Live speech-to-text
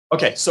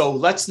Okay, so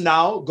let's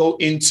now go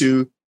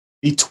into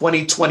the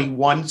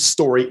 2021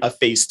 story of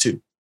phase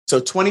two. So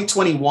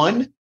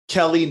 2021,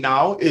 Kelly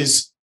now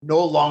is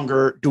no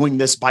longer doing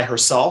this by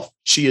herself.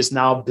 She is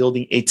now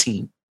building a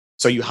team.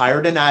 So you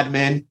hired an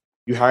admin,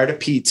 you hired a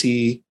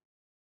PT,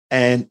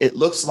 and it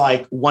looks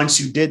like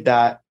once you did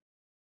that,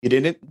 you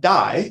didn't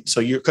die. So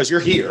because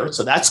you're here,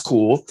 so that's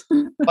cool.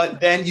 But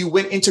then you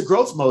went into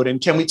growth mode. And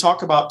can we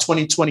talk about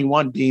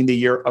 2021 being the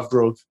year of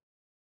growth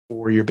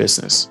for your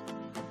business?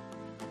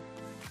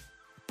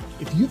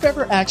 If you've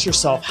ever asked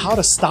yourself how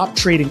to stop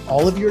trading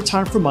all of your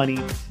time for money,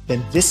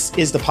 then this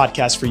is the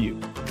podcast for you.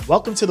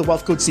 Welcome to the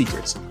Wealth Code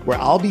Secrets, where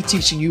I'll be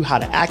teaching you how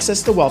to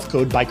access the wealth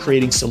code by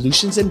creating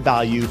solutions and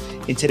value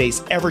in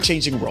today's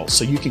ever-changing world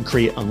so you can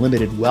create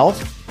unlimited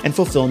wealth and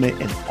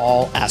fulfillment in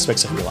all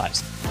aspects of your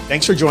lives.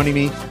 Thanks for joining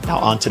me. Now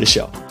on to the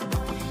show.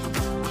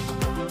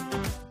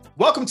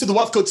 Welcome to the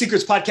Wealth Code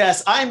Secrets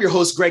podcast. I am your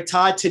host, Greg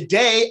Todd.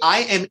 Today,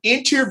 I am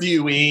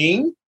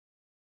interviewing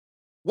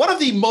one of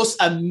the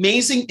most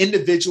amazing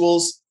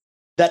individuals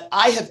that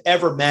I have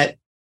ever met,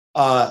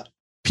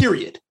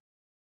 period.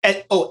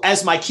 And,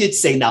 as my kids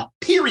say now,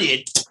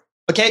 period.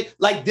 Okay.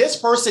 Like this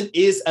person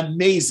is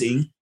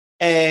amazing.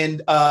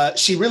 And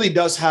she really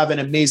does have an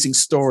amazing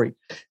story.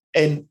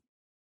 And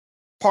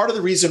part of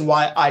the reason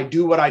why I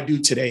do what I do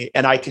today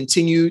and I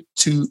continue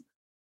to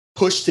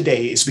push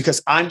today is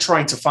because I'm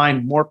trying to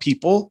find more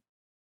people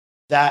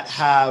that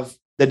have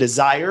the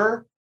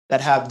desire, that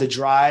have the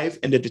drive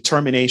and the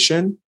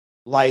determination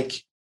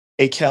like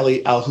a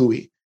Kelly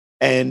Alhooie.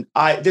 And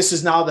this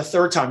is now the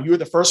third time. You were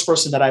the first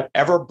person that I've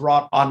ever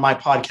brought on my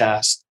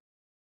podcast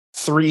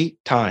 3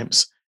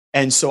 times.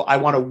 And so I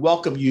want to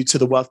welcome you to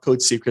the Wealth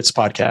Code Secrets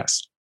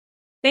podcast.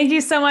 Thank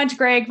you so much,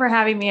 Greg, for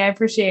having me. I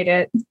appreciate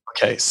it.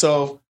 Okay.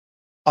 So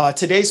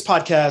today's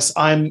podcast,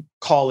 I'm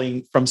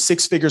calling From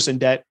Six Figures in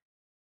Debt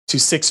to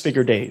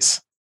Six-Figure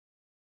Days.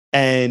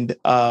 And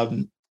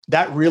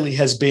that really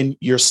has been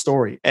your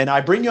story. And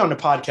I bring you on the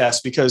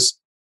podcast because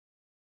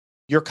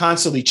you're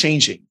constantly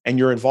changing and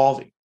you're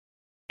evolving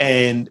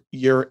and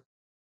you're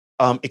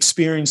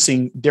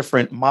experiencing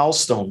different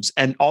milestones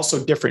and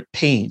also different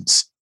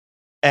pains.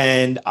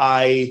 And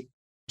I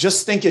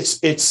just think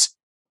it's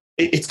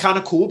kind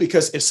of cool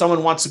because if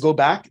someone wants to go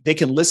back, they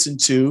can listen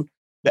to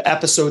the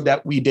episode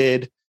that we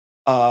did,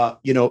 a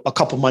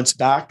couple months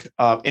back.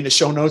 In the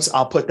show notes,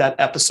 I'll put that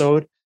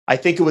episode. I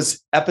think it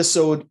was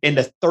episode in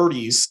the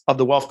 30s of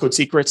the Wealth Code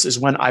Secrets is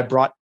when I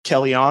brought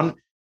Kelly on.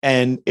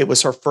 And it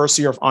was her first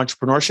year of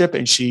entrepreneurship.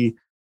 And she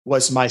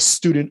was my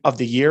student of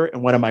the year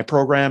in one of my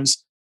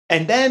programs.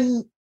 And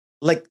then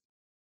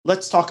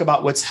let's talk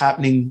about what's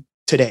happening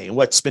today and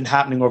what's been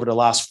happening over the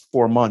last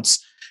 4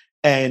 months.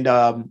 And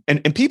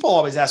people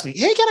always ask me,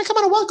 hey, can I come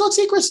on a Wealth Code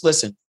Secrets?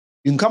 Listen,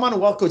 you can come on a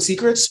Wealth Code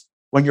Secrets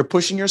when you're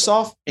pushing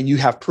yourself and you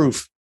have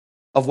proof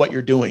of what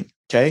you're doing.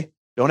 Okay.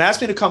 Don't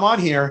ask me to come on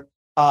here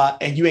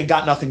and you ain't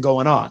got nothing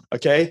going on.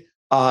 Okay.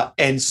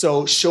 And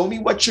so show me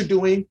what you're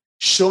doing.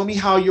 Show me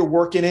how you're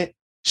working it.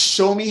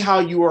 Show me how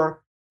you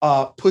are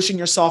pushing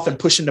yourself and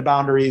pushing the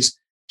boundaries.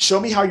 Show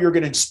me how you're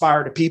going to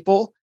inspire the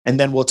people. And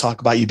then we'll talk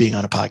about you being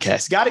on a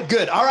podcast. Got it?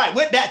 Good. All right.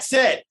 With that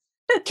said,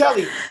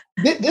 Kelly,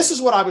 this is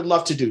what I would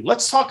love to do.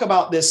 Let's talk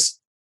about this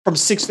from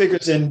 6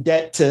 figures in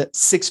debt to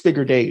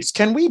 6-figure days.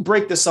 Can we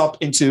break this up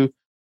into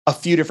a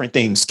few different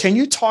things? Can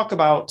you talk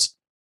about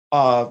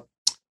the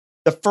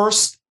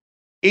first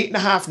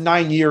 8.5,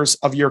 9 years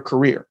of your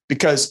career?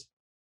 Because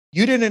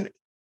you didn't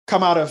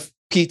come out of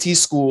PT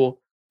school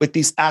with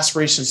these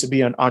aspirations to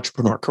be an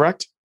entrepreneur,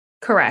 correct?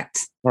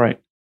 Correct. All right.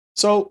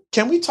 So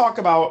can we talk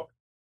about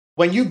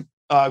when you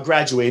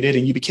graduated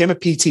and you became a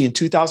PT in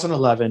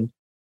 2011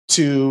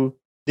 to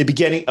the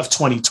beginning of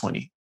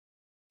 2020?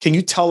 Can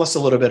you tell us a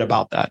little bit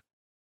about that?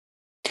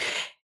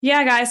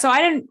 Yeah, guys. So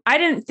I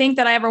didn't think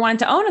that I ever wanted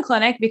to own a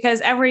clinic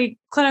because every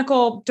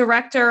clinical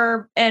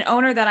director and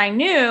owner that I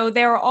knew,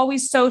 they were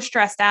always so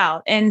stressed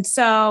out. And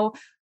so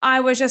I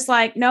was just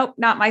like, nope,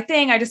 not my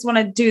thing. I just want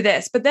to do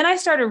this. But then I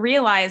started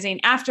realizing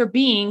after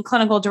being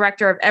clinical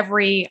director of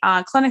every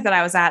clinic that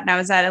I was at, and I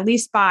was at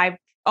least 5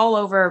 all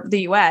over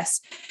the US.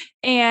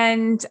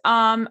 And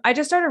I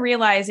just started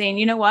realizing,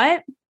 you know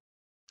what?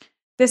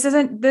 This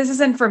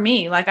isn't for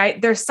me.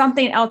 Like there's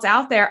something else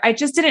out there. I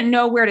just didn't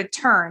know where to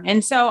turn.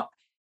 And so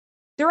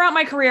throughout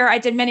my career, I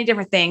did many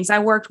different things. I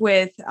worked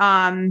with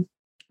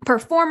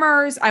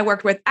performers. I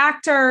worked with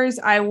actors.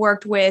 I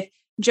worked with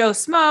Joe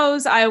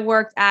Schmoes. I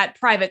worked at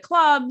private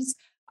clubs.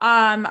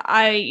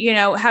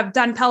 I have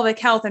done pelvic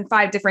health in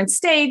 5 different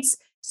states.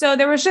 So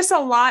there was just a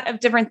lot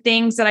of different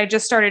things that I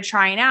just started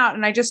trying out.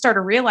 And I just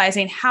started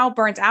realizing how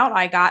burnt out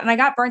I got. And I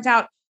got burnt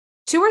out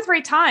 2 or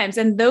 3 times.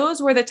 And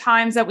those were the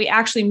times that we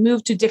actually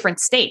moved to different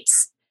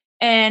states.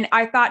 And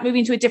I thought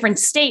moving to a different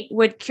state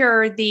would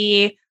cure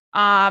the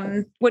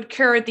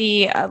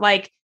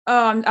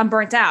I'm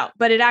burnt out,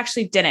 but it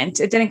actually didn't.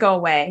 It didn't go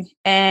away.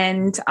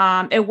 And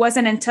it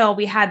wasn't until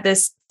we had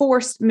this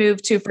forced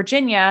move to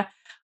Virginia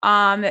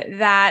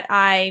that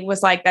I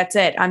was like, that's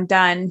it. I'm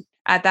done.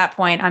 At that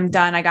point, I'm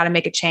done. I got to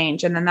make a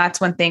change. And then that's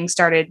when things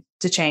started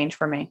to change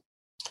for me.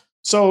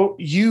 So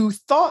you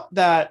thought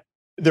that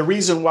the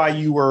reason why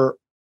you were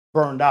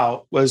burned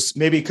out was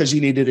maybe because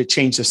you needed a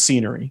change of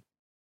scenery.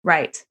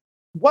 Right.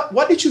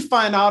 What did you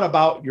find out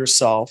about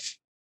yourself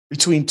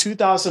between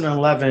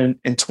 2011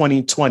 and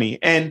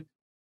 2020? And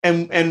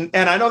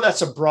I know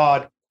that's a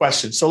broad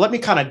question. So let me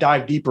kind of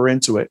dive deeper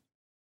into it.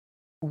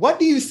 What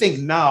do you think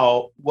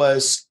now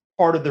was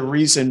part of the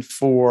reason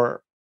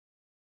for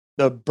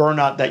the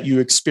burnout that you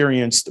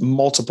experienced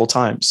multiple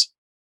times?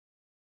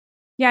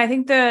 Yeah, I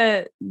think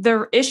the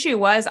issue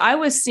was I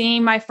was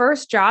seeing my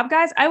first job,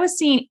 guys. I was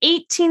seeing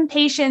 18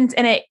 patients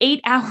in an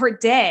 8-hour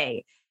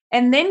day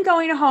and then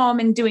going home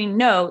and doing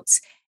notes.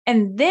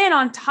 And then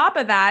on top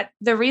of that,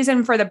 the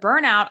reason for the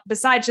burnout,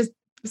 besides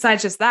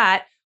just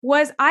that,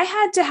 was I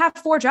had to have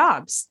 4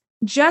 jobs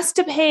just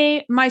to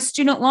pay my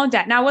student loan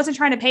debt. Now, I wasn't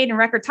trying to pay it in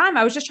record time.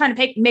 I was just trying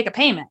to make a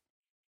payment.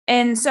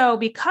 And so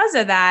because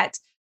of that,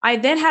 I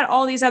then had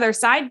all these other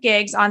side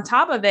gigs on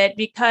top of it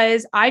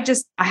because I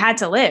had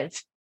to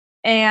live.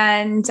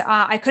 And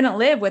I couldn't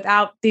live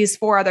without these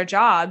 4 other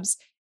jobs.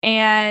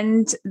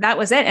 And that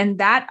was it. And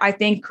that, I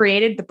think,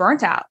 created the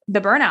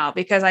burnout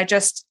because I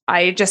just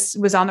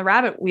was on the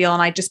rabbit wheel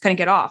and I just couldn't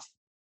get off.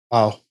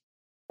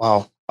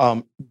 Wow.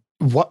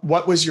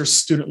 What was your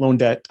student loan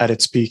debt at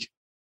its peak?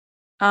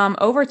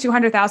 Over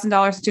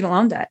 $200,000 in student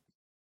loan debt.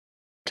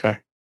 Okay.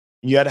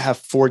 You had to have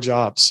 4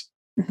 jobs.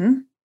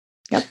 Mm-hmm.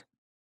 Yep.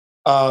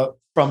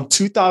 From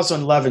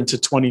 2011 to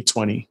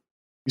 2020,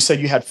 you said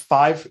you had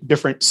 5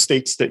 different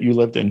states that you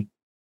lived in.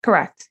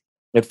 Correct.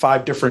 You had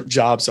 5 different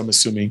jobs, I'm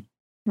assuming.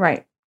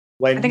 Right.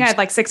 I think I had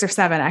like 6 or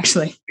 7,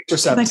 actually. 6 or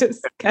 7.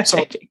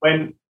 So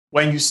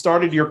when you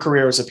started your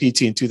career as a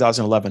PT in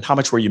 2011, how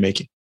much were you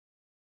making?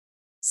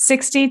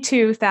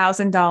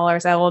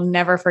 $62,000. I will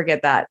never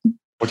forget that.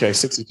 Okay,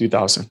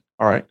 62,000.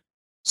 All right.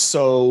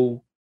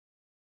 So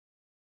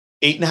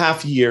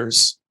 8.5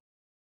 years,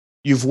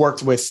 you've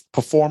worked with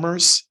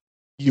performers,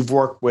 you've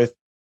worked with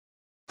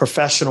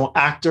professional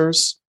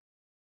actors.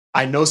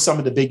 I know some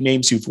of the big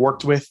names you've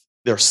worked with.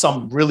 There's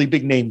some really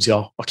big names,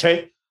 y'all.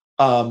 Okay.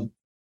 And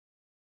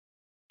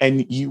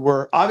you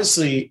were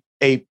obviously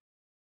a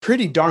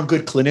pretty darn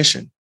good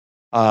clinician.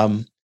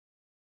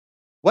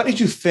 What did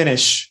you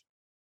finish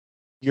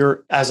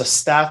as a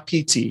staff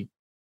PT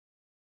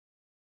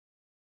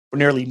for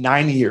nearly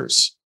 9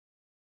 years?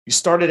 You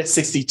started at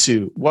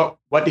 62. What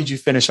did you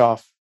finish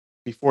off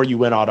before you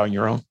went out on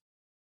your own?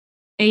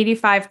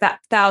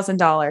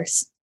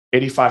 $85,000.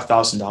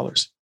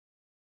 $85,000.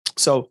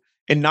 So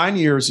in 9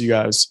 years, you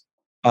guys,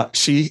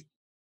 she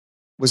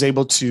was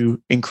able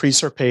to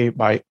increase her pay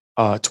by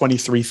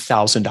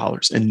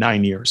 $23,000 in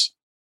 9 years.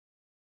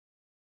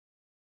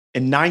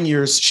 In 9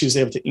 years, she was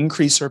able to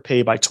increase her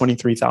pay by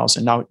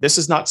 $23,000. Now, this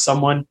is not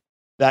someone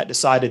that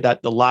decided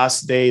that the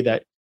last day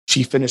that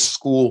she finished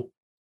school,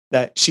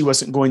 that she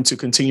wasn't going to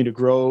continue to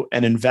grow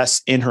and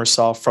invest in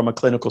herself from a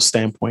clinical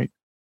standpoint.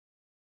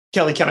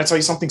 Kelly, can I tell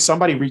you something?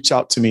 Somebody reached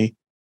out to me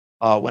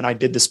when I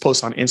did this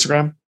post on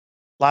Instagram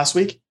last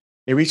week.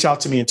 They reached out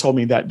to me and told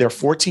me that they're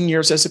 14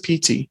 years as a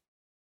PT.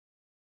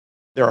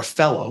 They're a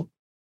fellow.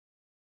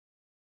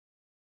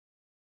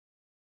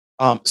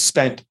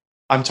 Spent,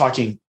 I'm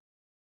talking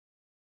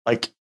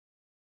like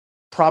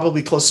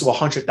probably close to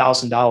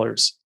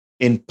 $100,000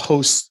 in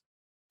post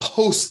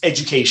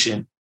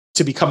education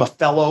to become a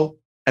fellow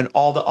and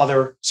all the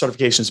other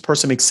certifications.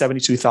 Person makes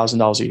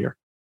 $72,000 a year,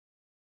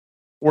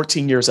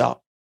 14 years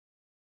out.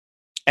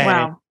 And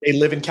wow. They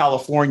live in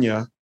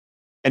California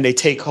and they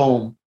take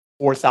home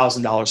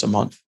 $4,000 a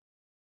month.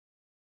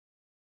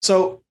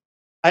 So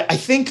I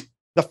think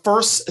the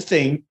first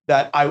thing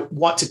that I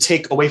want to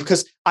take away,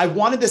 because I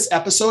wanted this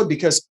episode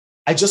because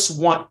I just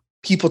want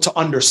people to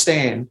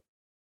understand.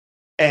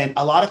 And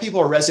a lot of people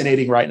are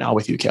resonating right now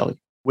with you, Kelly,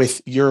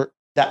 with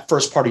that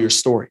first part of your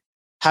story,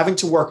 having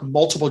to work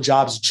multiple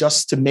jobs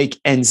just to make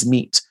ends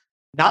meet,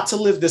 not to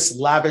live this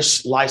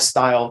lavish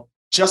lifestyle,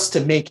 just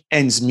to make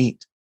ends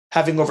meet,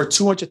 having over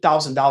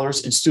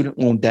 $200,000 in student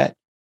loan debt,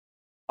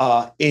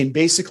 in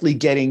basically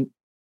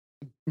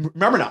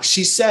remember now,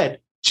 she said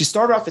she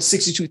started off at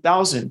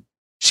 62,000.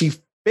 She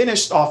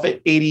finished off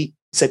at 85.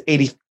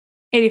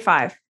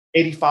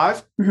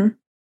 85. Mm-hmm.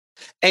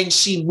 And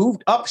she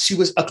moved up. She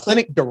was a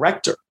clinic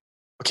director.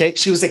 Okay.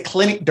 She was a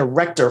clinic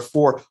director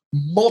for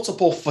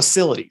multiple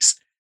facilities.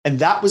 And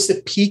that was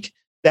the peak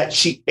that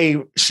she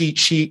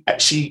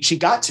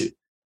got to.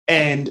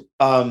 And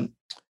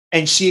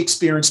she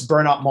experienced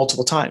burnout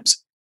multiple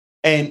times.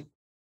 And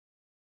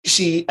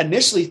she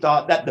initially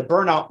thought that the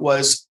burnout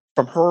was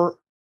from her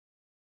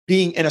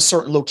being in a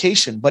certain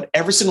location, but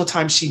every single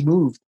time she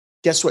moved,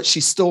 guess what? She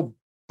still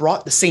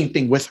brought the same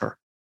thing with her.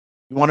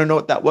 You want to know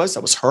what that was?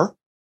 That was her.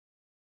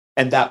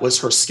 And that was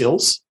her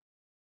skills.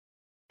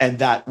 And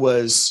that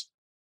was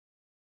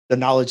the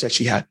knowledge that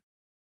she had.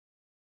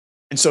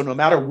 And so no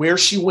matter where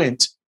she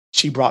went,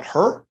 she brought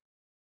her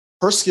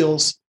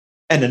skills,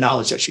 and the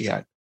knowledge that she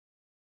had.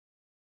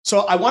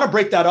 So I want to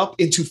break that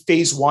up into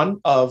phase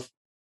 1 of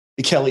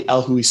the Kelly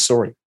El-Hui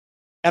story.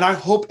 And I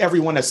hope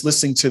everyone that's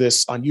listening to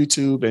this on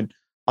YouTube and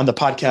on the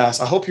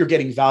podcast, I hope you're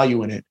getting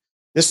value in it.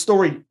 This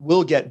story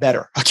will get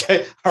better.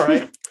 Okay. All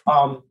right.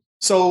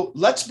 So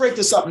let's break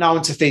this up now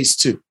into phase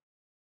two.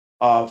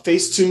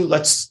 Phase two,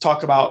 let's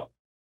talk about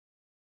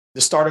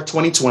the start of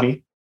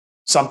 2020.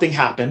 Something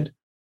happened.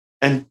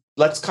 And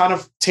let's kind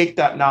of take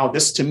that now.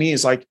 This to me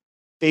is like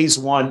phase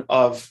one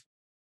of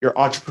your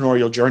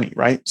entrepreneurial journey,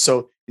 right?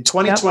 So in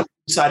 2020,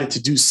 you decided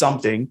to do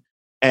something.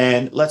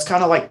 And let's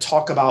kind of like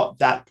talk about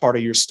that part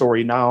of your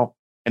story now.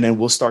 And then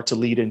we'll start to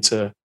lead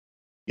into,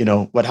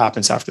 what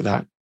happens after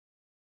that.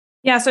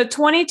 Yeah. So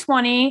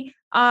 2020,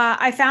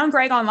 I found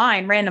Greg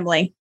online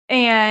randomly.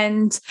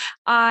 And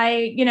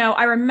I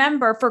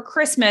remember for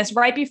Christmas,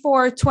 right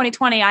before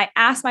 2020, I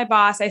asked my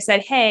boss, I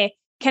said, hey,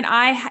 can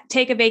I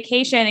take a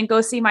vacation and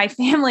go see my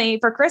family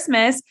for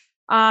Christmas?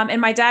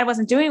 And my dad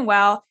wasn't doing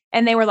well.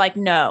 And they were like,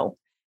 no.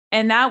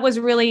 And that was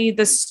really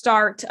the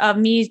start of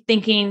me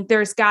thinking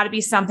there's got to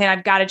be something.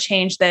 I've got to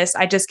change this.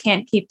 I just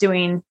can't keep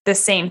doing the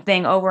same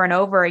thing over and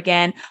over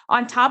again.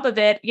 On top of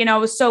it, I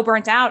was so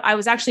burnt out. I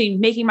was actually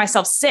making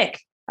myself sick.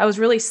 I was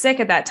really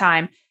sick at that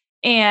time.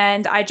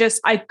 And I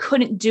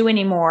couldn't do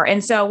anymore.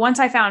 And so once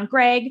I found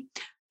Greg,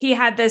 he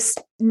had this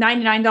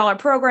 $99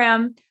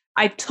 program.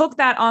 I took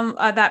that on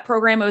that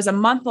program. It was a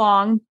month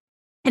long.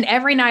 And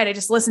every night I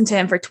just listened to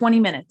him for 20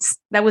 minutes.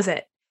 That was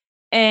it.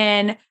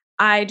 And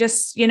I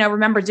just,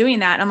 remember doing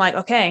that. And I'm like,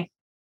 okay,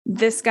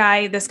 this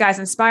guy's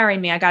inspiring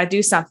me. I got to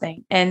do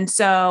something. And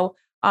so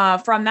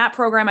from that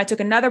program, I took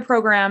another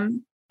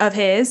program of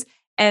his.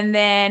 And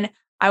then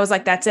I was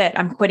like, that's it.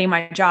 I'm quitting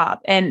my job.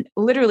 And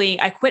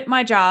literally I quit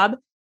my job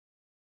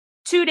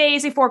 2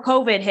 days before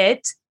COVID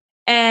hit.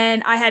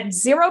 And I had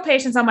 0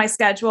 patients on my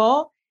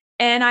schedule.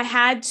 And I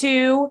had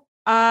to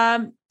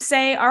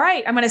say, all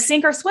right, I'm going to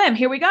sink or swim.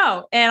 Here we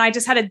go. And I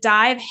just had to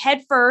dive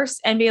head first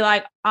and be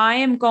like, I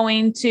am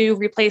going to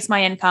replace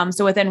my income.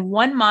 So within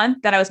 1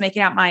 month that I was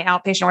making out my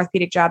outpatient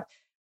orthopedic job,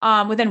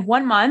 within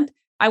 1 month,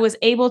 I was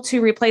able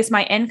to replace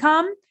my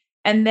income.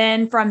 And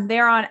then from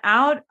there on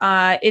out,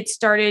 it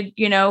started,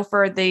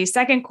 for the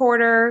second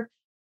quarter,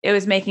 it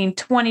was making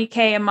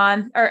 $20K a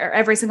month or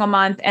every single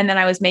month. And then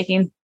I was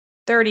making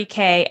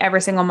 $30K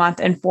every single month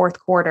in fourth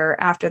quarter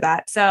after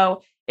that.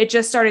 So it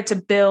just started to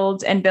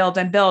build and build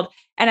and build.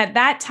 And at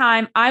that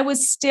time, I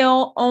was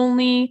still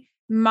I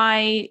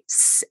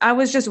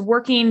was just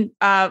working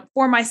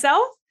for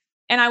myself.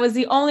 And I was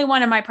the only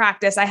one in my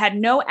practice. I had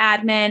no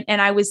admin and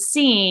I was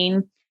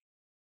seeing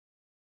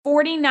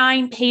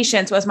 49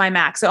 patients was my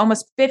max. So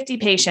almost 50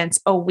 patients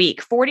a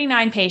week,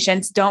 49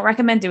 patients. Don't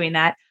recommend doing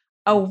that.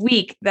 A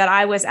week that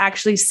I was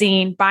actually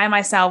seeing by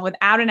myself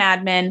without an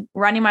admin,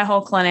 running my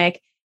whole clinic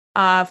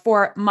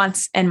for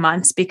months and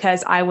months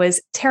because I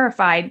was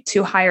terrified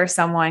to hire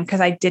someone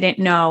because I didn't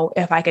know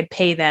if I could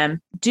pay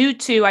them due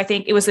to, I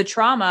think it was the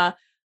trauma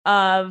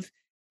of,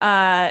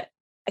 can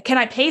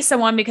I pay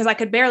someone because I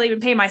could barely even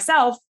pay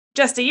myself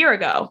just a year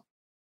ago.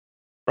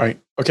 Right.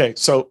 Okay.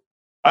 So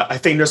I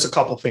think there's a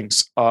couple of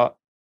things.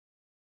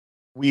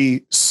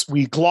 We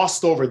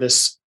glossed over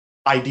this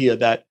idea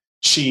that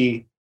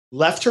she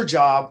left her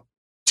job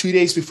 2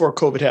 days before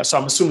COVID hit. So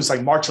I'm assuming it's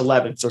like March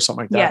 11th or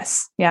something like that.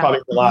 Yes. Yeah.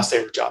 Probably the last day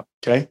of her job.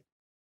 Okay.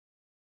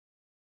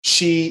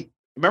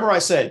 Remember I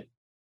said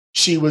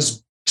she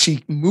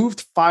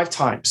moved 5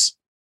 times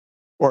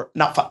or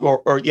not 5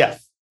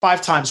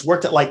 5 times,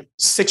 worked at like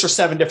 6 or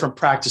 7 different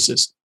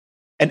practices.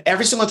 And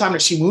every single time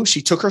that she moved,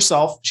 she took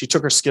herself, she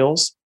took her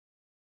skills,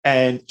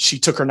 and she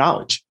took her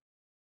knowledge.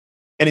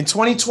 And in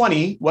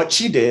 2020, what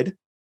she did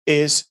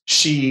is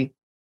she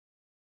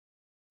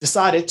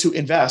decided to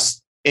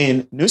invest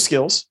in new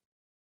skills,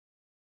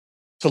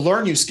 to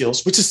learn new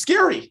skills, which is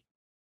scary.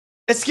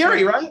 It's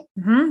scary, right?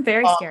 Mm-hmm,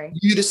 very scary.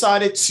 You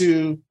decided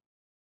to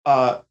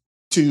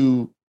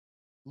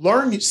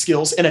learn new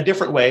skills in a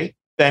different way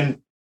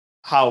than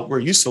how we're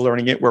used to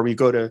learning it, where we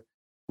go to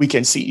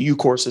weekend CEU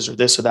courses or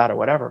this or that or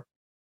whatever,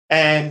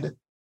 and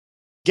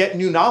get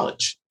new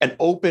knowledge and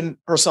open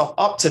herself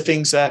up to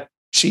things that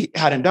she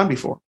hadn't done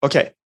before.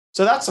 Okay.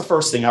 So that's the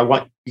first thing I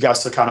want you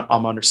guys to kind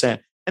of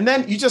understand. And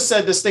then you just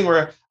said this thing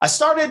where I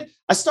started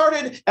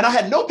and I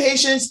had no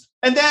patience.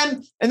 And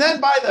then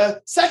by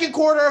the second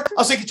quarter, I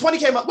was thinking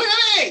 20K a month. Wait,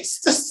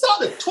 this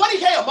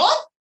 20K a month?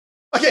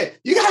 Okay,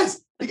 you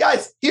guys,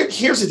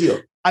 here's the deal.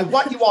 I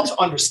want you all to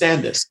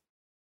understand this.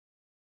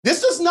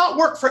 This does not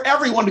work for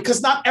everyone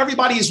because not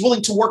everybody is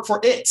willing to work for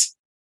it.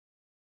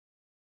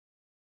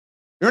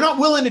 You're not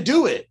willing to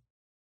do it.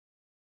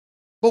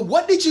 But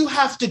what did you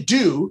have to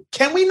do?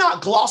 Can we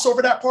not gloss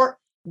over that part?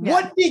 Yeah.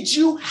 What did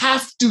you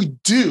have to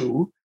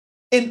do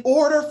in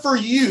order for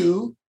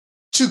you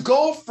to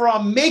go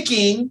from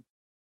making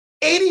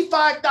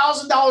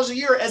 $85,000 a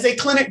year as a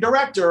clinic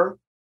director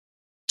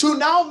to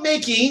now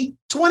making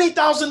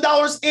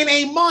 $20,000 in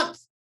a month?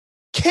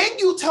 Can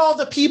you tell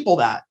the people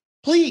that,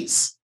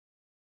 please?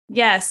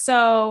 Yes.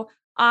 So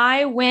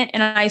I went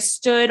and I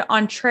stood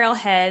on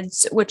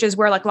trailheads, which is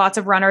where like lots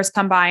of runners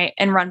come by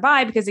and run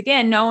by because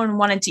again, no one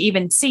wanted to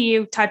even see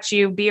you, touch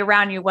you, be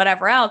around you,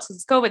 whatever else.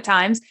 It's COVID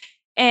times.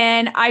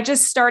 And I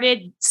just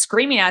started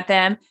screaming at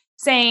them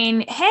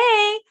saying,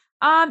 hey,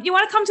 You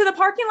want to come to the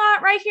parking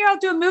lot right here? I'll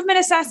do a movement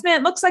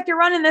assessment. Looks like you're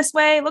running this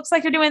way. Looks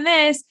like you're doing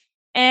this.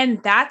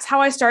 And that's how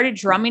I started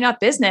drumming up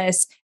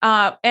business.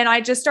 And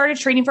I just started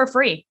training for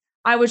free.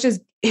 I was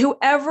just,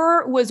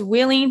 whoever was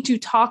willing to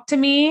talk to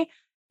me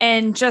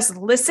and just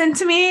listen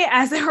to me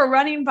as they were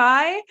running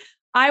by,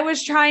 I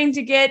was trying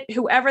to get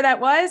whoever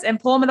that was and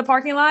pull them in the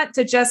parking lot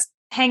to just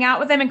hang out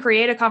with them and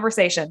create a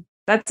conversation.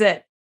 That's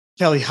it.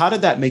 Kelly, how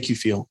did that make you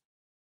feel?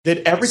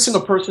 Did every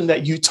single person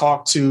that you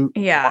talked to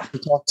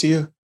talk to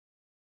you?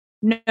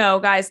 No,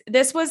 guys,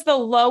 this was the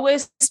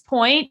lowest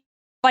point.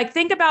 Like,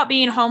 think about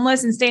being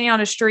homeless and standing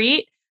on a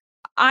street.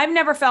 I've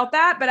never felt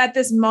that, but at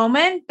this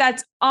moment,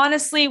 that's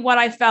honestly what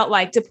I felt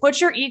like. To put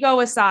your ego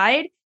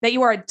aside, that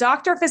you are a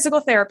doctor of physical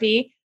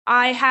therapy.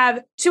 I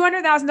have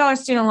 $200,000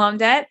 student loan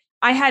debt.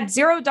 I had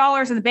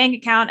 $0 in the bank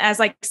account as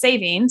like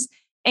savings.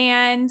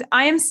 And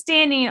I am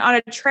standing on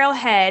a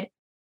trailhead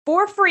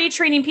for free,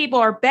 treating people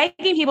or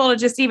begging people to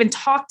just even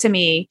talk to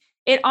me.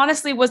 It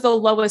honestly was the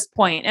lowest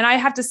point. And I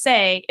have to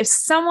say, if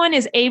someone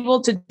is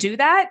able to do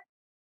that,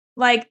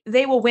 like,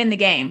 they will win the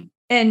game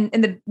in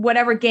the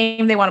whatever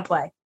game they want to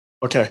play.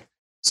 Okay.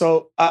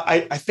 So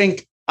I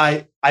think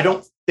I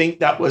don't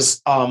think that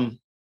was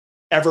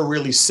ever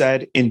really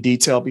said in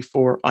detail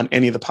before on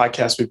any of the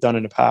podcasts we've done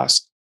in the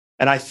past.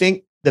 And I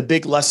think the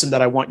big lesson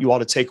that I want you all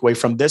to take away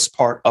from this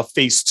part of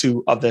phase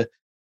 2 of the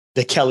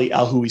Kelly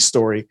Alhooie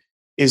story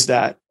is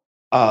that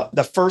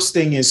the first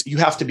thing is you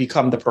have to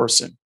become the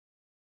person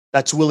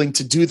that's willing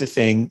to do the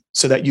thing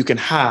so that you can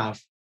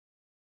have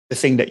the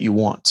thing that you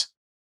want.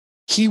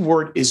 Key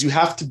word is you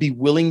have to be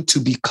willing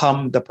to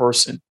become the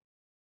person.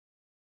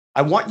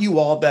 I want you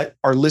all that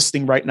are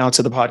listening right now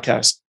to the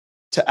podcast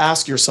to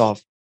ask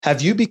yourself,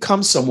 have you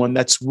become someone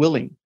that's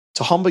willing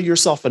to humble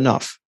yourself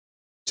enough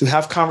to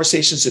have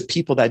conversations with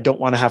people that don't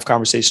want to have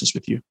conversations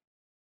with you?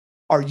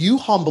 Are you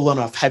humble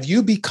enough? Have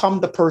you become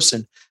the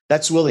person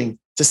that's willing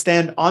to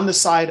stand on the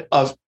side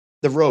of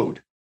the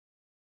road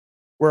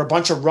where a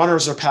bunch of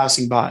runners are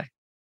passing by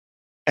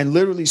and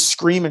literally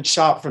scream and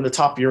shout from the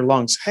top of your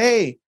lungs,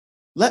 hey,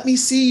 let me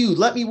see you,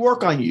 let me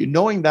work on you,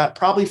 knowing that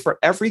probably for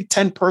every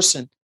 10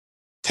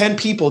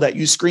 people that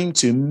you scream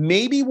to,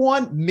 maybe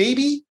one,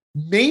 maybe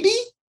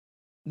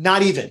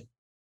not even.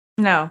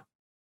 No.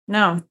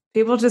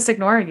 People just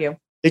ignore you.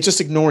 They just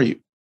ignore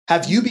you.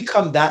 Have you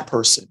become that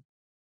person?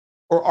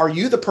 Or are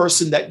you the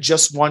person that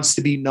just wants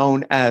to be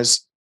known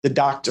as the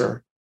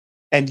doctor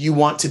and you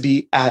want to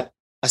be at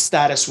a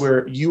status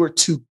where you are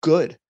too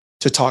good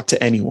to talk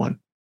to anyone?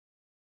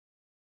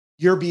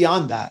 You're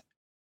beyond that.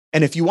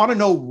 And if you want to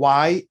know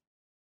why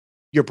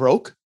you're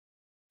broke,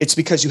 it's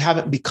because you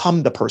haven't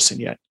become the person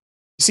yet.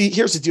 See,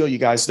 here's the deal, you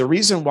guys. The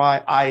reason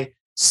why I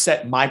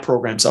set my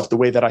programs up the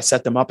way that I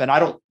set them up, and I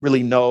don't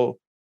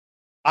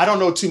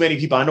know too many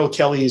people. I know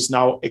Kelly is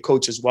now a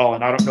coach as well,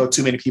 and I don't know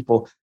too many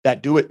people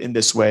that do it in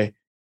this way.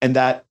 And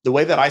that the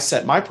way that I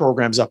set my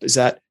programs up is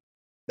that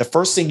the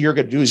first thing you're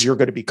going to do is you're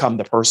going to become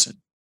the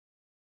person.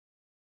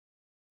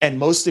 And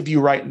most of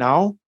you right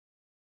now,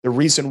 the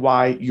reason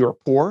why you're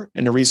poor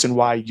and the reason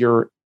why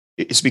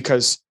it's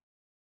because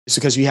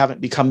you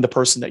haven't become the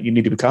person that you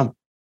need to become.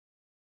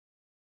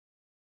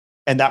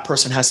 And that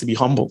person has to be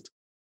humbled.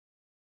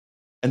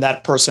 And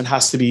that person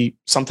has to be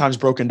sometimes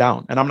broken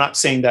down. And I'm not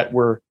saying that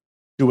we're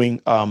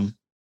doing an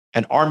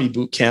army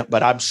boot camp,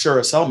 but I'm sure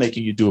as hell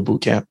making you do a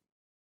boot camp.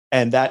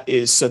 And that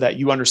is so that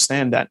you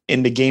understand that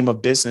in the game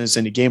of business,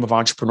 in the game of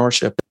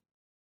entrepreneurship,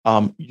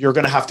 you're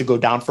going to have to go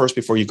down first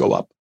before you go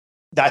up.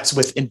 That's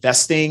with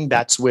investing.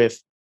 That's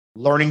with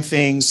learning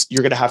things.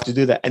 You're going to have to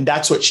do that. And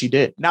that's what she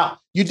did. Now,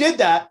 you did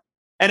that,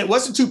 and it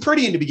wasn't too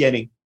pretty in the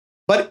beginning.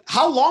 But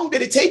how long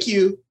did it take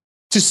you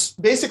to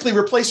basically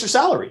replace your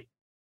salary?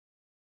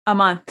 A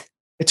month.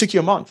 It took you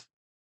a month.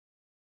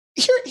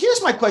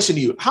 Here's my question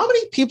to you. How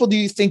many people do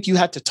you think you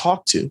had to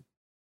talk to?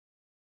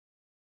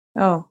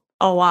 Oh,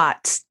 a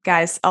lot,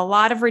 guys. A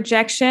lot of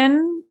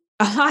rejection,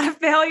 a lot of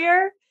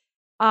failure.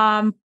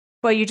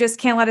 But you just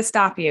can't let it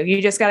stop you.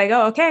 You just got to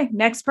go, okay,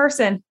 next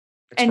person.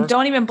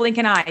 Don't even blink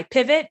an eye.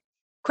 Pivot.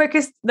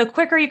 The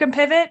quicker you can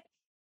pivot,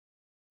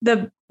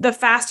 the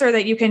faster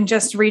that you can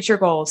just reach your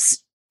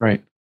goals.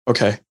 Right.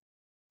 Okay.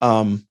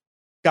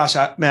 Gosh,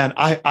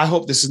 I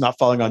hope this is not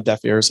falling on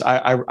deaf ears.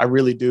 I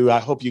really do. I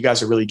hope you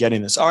guys are really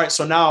getting this. All right.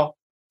 So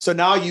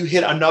now you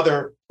hit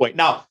another point.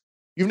 Now,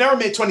 you've never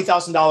made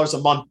 $20,000 a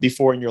month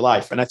before in your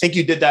life. And I think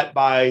you did that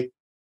by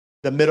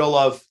the middle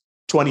of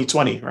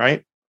 2020,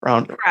 right?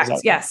 Correct.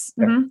 Yes.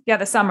 Yeah. Mm-hmm. Yeah.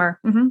 The summer.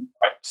 Mm-hmm.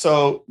 Right.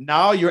 So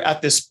now you're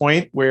at this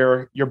point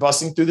where you're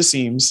busting through the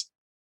seams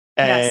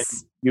and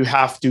you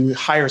have to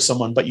hire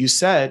someone. But you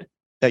said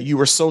that you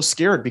were so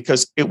scared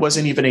because it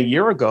wasn't even a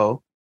year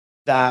ago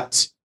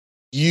that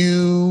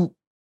you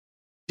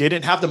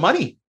didn't have the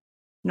money.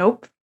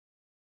 Nope.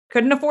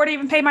 Couldn't afford to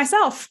even pay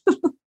myself.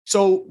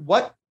 So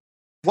what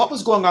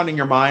was going on in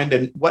your mind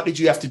and what did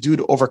you have to do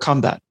to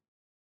overcome that?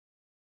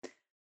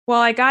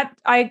 Well,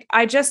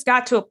 I just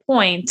got to a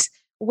point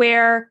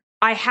where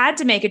I had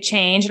to make a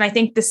change. And I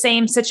think the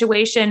same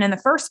situation in the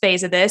first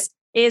phase of this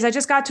is I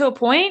just got to a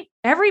point.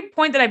 Every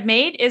point that I've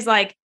made is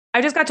like,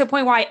 I just got to a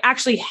point where I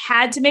actually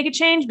had to make a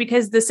change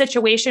because the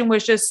situation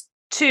was just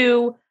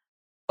too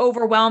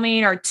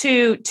overwhelming or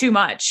too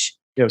much.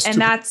 Yeah,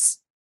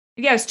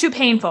 it was too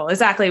painful.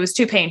 Exactly. It was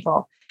too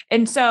painful.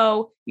 And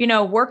so,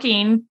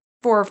 working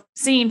for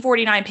seeing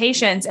 49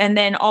 patients and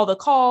then all the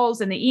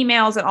calls and the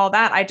emails and all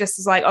that, I just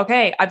was like,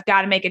 okay, I've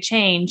got to make a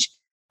change.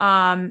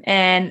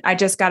 And I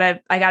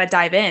gotta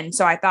dive in.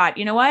 So I thought,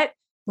 you know what,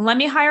 let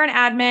me hire an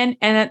admin.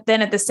 And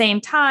then at the same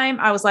time,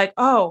 I was like,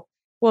 oh,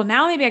 well,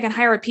 now maybe I can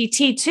hire a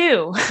PT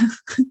too,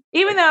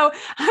 even though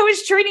I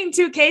was treating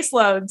full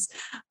caseloads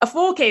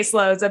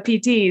of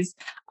PTs.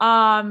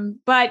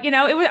 But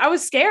I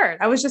was scared.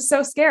 I was just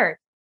so scared.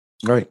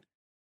 Right.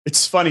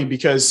 It's funny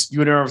because you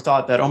would never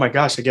thought that, oh my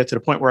gosh, I get to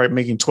the point where I'm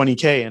making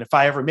 20K. And if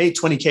I ever made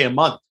 20K a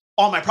month,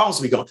 all my problems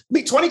would be gone. I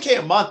mean, 20K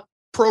a month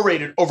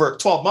prorated over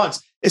 12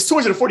 months is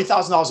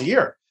 $240,000 a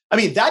year. I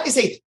mean, that is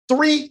a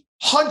 300%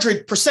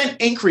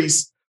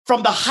 increase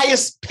from the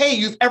highest pay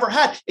you've ever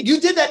had. And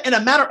you did that in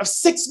a matter of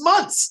 6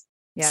 months.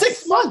 Yes.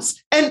 6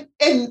 months. And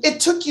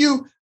it took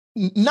you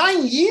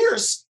 9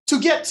 years to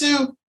get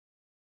to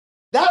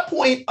that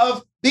point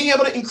of being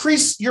able to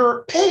increase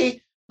your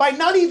pay by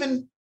not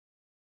even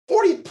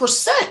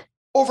 40%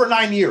 over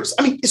 9 years.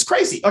 I mean, it's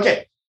crazy.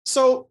 Okay.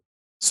 So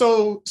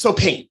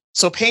pain.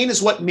 So pain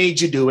is what made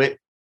you do it.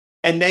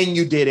 And then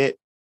you did it.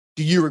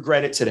 Do you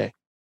regret it today?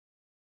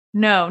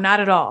 No, not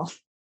at all.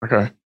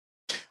 Okay.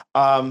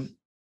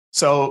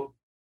 So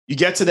you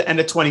get to the end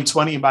of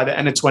 2020, and by the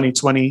end of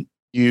 2020,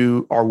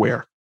 you are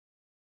where?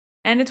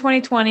 End of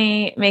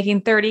 2020,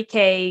 making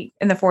 30K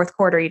in the fourth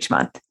quarter each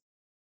month.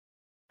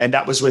 And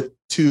that was with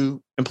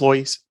 2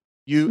 employees?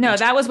 No,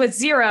 that was with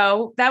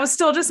 0. That was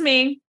still just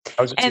me.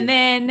 And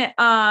then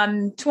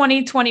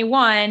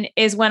 2021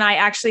 is when I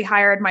actually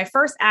hired my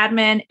first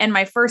admin and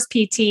my first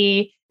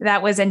PT.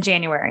 That was in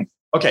January.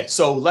 Okay,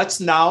 so let's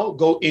now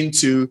go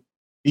into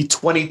the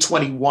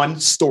 2021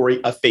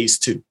 story of phase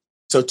 2.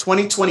 So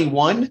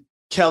 2021,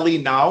 Kelly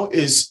now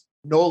is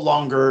no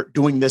longer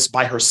doing this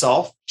by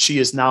herself. She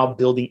is now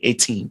building a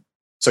team.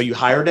 So you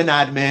hired an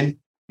admin,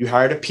 you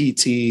hired a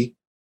PT,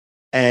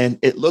 and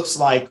it looks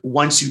like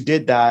once you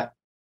did that,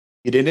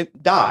 you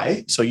didn't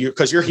die. So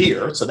because you're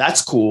here. So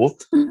that's cool.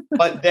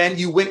 But then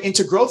you went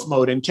into growth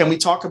mode. And can we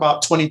talk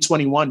about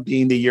 2021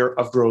 being the year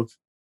of growth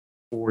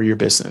for your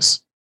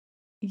business?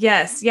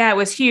 Yes. Yeah, it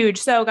was huge.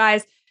 So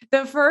guys,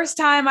 the first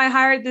time I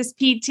hired this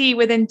PT,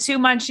 within 2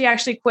 months, she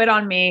actually quit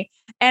on me.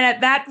 And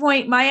at that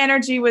point, my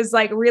energy was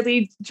like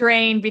really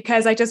drained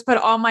because I just put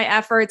all my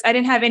efforts. I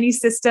didn't have any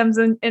systems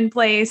in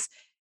place.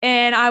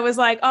 And I was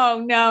like,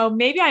 oh no,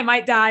 maybe I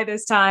might die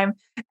this time.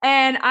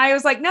 And I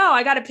was like, no,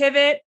 I got to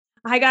pivot.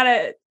 I got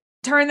to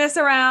turn this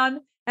around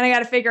and I got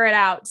to figure it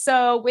out.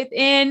 So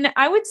within,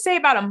 I would say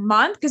about a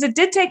month, because it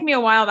did take me a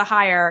while to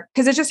hire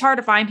because it's just hard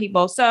to find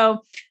people.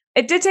 So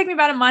it did take me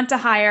about a month to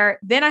hire.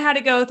 Then I had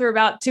to go through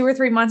about 2 or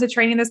 3 months of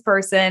training this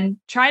person,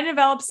 trying to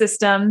develop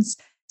systems.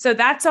 So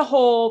that's a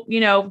whole,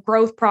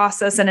 growth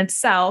process in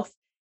itself.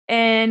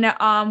 And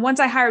once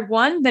I hired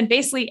one, then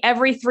basically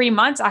every 3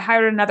 months, I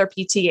hired another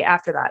PT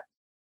after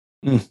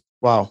that.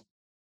 Wow.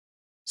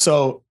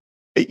 So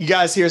you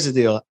guys, here's the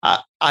deal.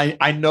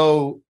 I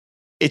know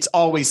it's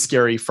always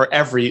scary for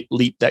every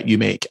leap that you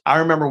make. I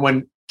remember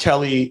when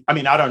Kelly, I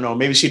don't know,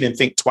 maybe she didn't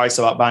think twice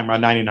about buying my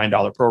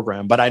 $99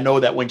 program, but I know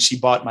that when she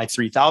bought my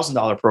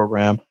 $3,000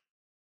 program,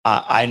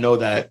 I know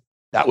that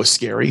was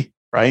scary,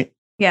 right?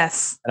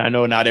 Yes. And I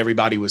know not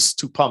everybody was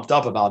too pumped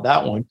up about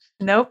that one.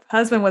 Nope.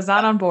 Husband was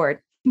not on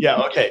board.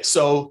 Yeah. Okay.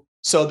 So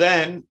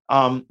then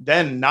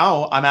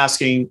now I'm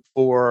asking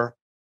for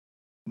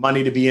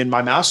money to be in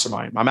my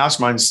mastermind. My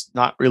mastermind's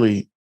not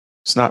really,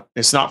 it's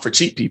not for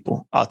cheap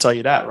people. I'll tell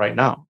you that right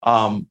now.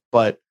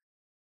 But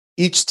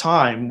each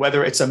time,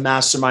 whether it's a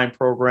mastermind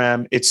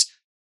program, it's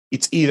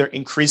either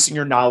increasing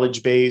your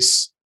knowledge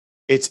base,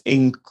 it's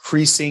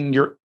increasing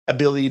your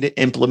ability to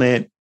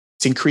implement,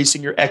 it's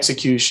increasing your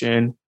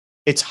execution,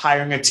 it's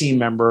hiring a team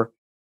member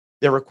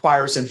that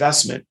requires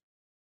investment.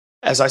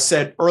 As I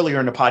said earlier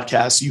in the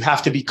podcast, you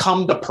have to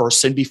become the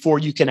person before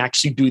you can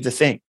actually do the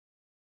thing.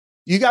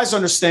 You guys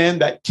understand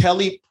that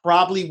Kelly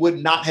probably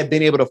would not have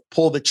been able to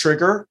pull the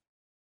trigger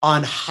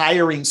on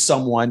hiring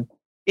someone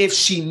if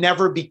she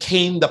never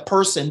became the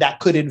person that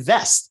could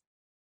invest.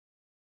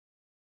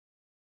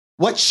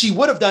 What she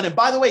would have done, and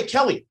by the way,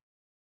 Kelly,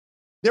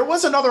 there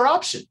was another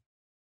option.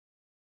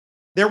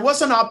 There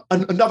was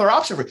another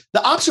option for you.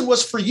 The option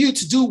was for you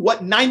to do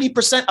what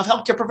 90% of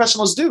healthcare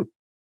professionals do: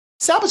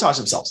 sabotage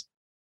themselves.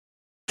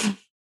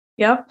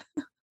 Yep.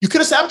 You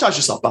could have sabotaged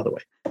yourself, by the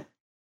way.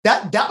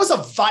 That was a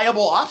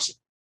viable option.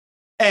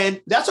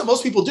 And that's what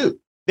most people do.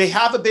 They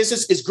have a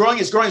business, it's growing,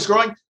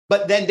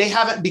 but then they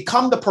haven't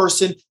become the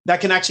person that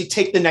can actually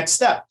take the next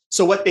step.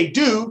 So what they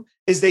do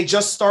is they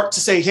just start to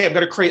say, hey, I'm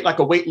going to create like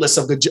a wait list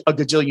of a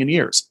gajillion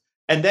years.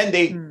 And then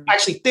they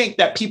actually think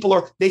that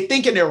they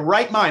think in their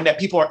right mind that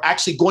people are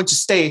actually going to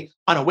stay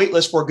on a wait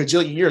list for a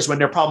gajillion years when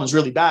their problem is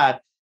really bad.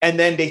 And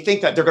then they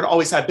think that they're going to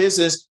always have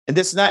business and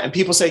this and that. And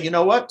people say, you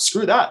know what?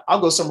 Screw that.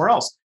 I'll go somewhere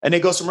else. And they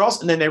go somewhere else.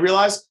 And then they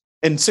realize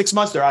in 6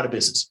 months, they're out of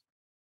business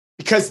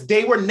because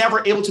they were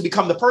never able to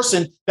become the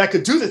person that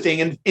could do the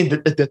thing. And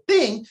the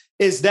thing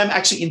is them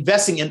actually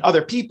investing in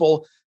other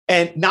people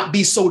and not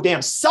be so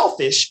damn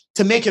selfish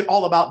to make it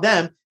all about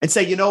them and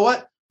say, you know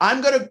what?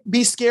 I'm going to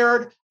be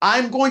scared.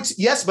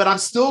 But I'm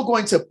still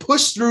going to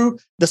push through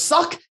the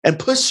suck and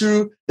push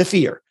through the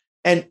fear.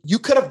 And you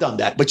could have done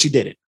that, but you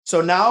didn't.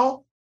 So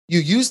now you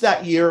used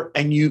that year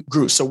and you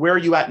grew. So where are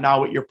you at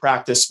now with your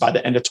practice by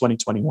the end of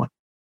 2021?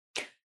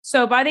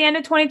 So by the end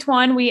of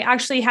 2021, we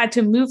actually had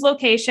to move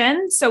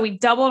locations. So we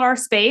doubled our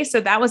space. So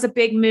that was a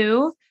big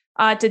move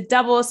to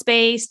double a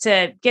space,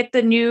 to get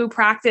the new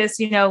practice,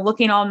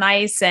 looking all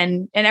nice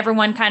and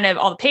everyone kind of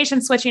all the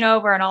patients switching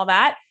over and all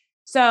that.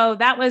 So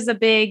that was a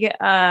big,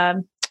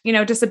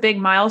 just a big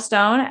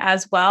milestone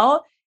as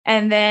well.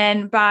 And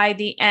then by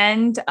the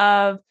end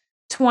of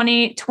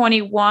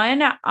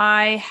 2021,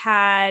 I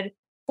had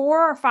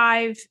 4 or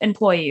 5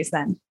 employees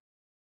then.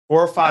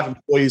 4 or 5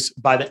 employees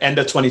by the end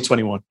of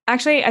 2021.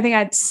 Actually, I think I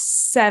had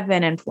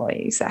 7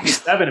 employees. Actually.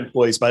 7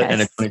 employees by the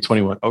end of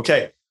 2021.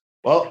 Okay.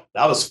 Well,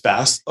 that was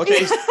fast.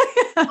 Okay.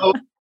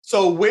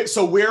 So where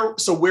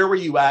were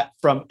you at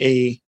from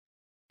a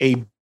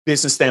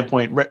business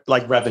standpoint,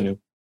 like revenue?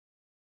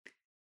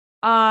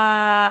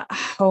 I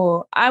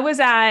was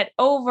at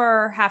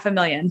over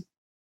 $500,000.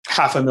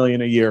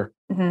 $500,000 a year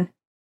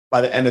by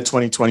the end of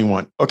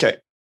 2021. Okay.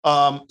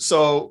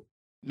 So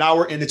now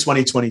we're into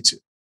 2022.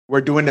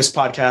 We're doing this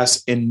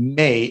podcast in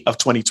May of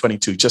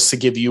 2022, just to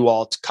give you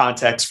all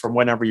context from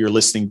whenever you're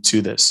listening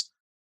to this.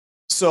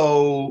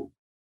 So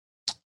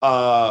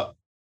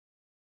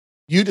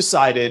you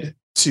decided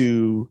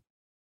to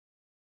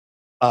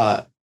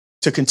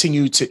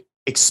continue to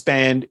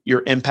expand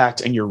your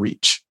impact and your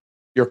reach.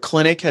 Your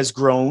clinic has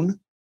grown,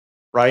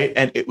 right?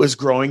 And it was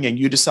growing, and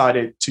you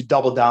decided to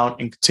double down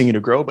and continue to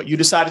grow, but you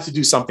decided to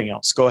do something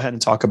else. Go ahead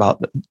and talk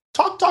about them.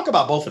 Talk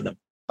about both of them.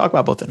 Talk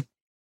about both of them.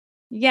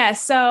 Yeah.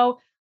 So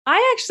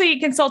I actually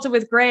consulted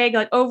with Greg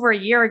like over a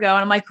year ago,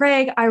 and I'm like,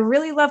 Greg, I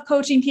really love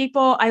coaching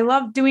people. I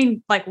love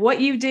doing like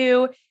what you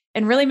do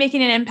and really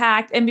making an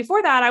impact. And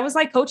before that, I was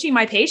like coaching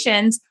my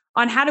patients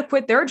on how to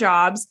quit their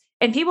jobs.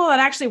 And people that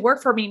actually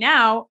work for me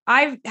now,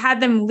 I've had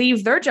them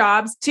leave their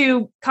jobs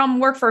to come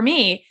work for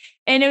me.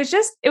 And it was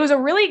a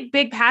really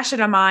big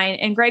passion of mine.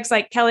 And Greg's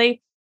like,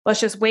 Kelly, let's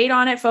just wait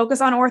on it, focus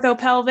on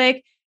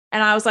orthopelvic.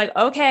 And I was like,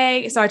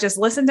 okay. So I just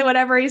listened to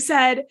whatever he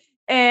said.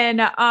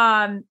 And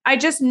I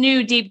just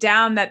knew deep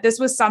down that this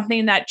was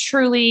something that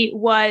truly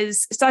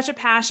was such a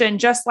passion,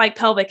 just like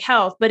pelvic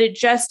health, but it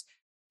just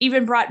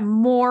even brought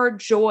more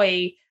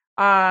joy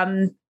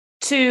to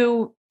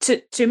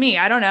me.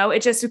 I don't know.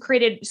 It just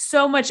created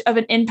so much of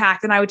an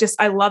impact. And I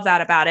love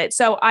that about it.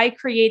 So I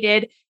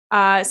created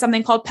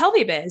something called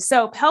PelviBiz.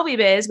 So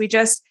PelviBiz, we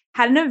just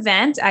had an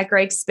event at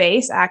Greg's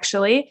Space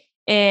actually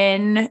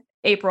in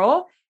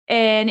April,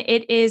 and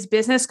it is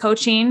business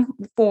coaching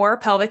for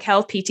pelvic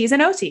health PTs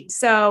and OTs.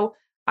 So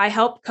I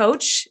help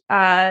coach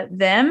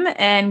them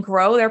and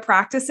grow their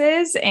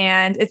practices.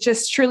 And it's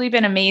just truly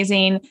been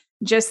amazing.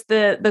 Just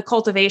the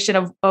cultivation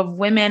of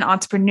women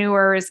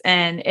entrepreneurs.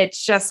 And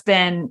it's just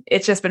been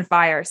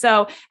fire.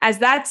 So as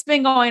that's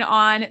been going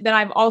on, then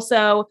I've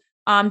also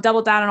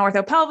doubled down on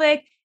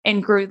orthopelvic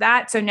and grew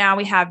that. So now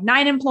we have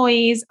 9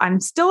 employees.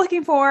 I'm still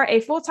looking for a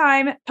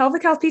full-time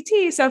pelvic health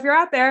PT. So if you're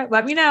out there,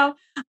 let me know.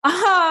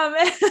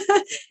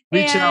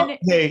 Reach out.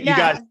 Hey, you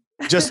guys,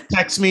 just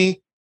text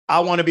me. I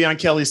want to be on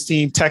Kelly's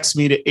team. Text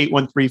me to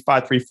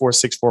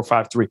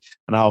 813-534-6453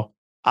 and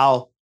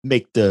I'll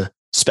make the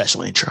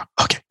special intro.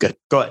 Okay, good.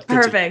 Go ahead.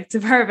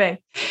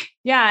 Perfect.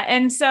 Yeah.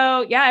 And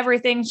so,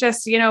 everything's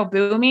just,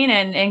 booming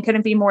and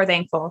couldn't be more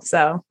thankful.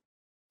 So,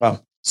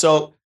 wow.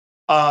 So,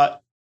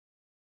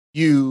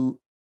 you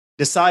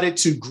decided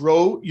to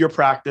grow your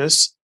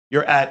practice.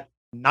 You're at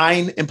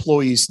 9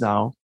 employees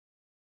now.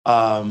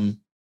 What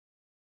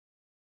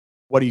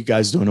are you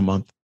guys doing a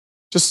month?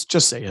 Just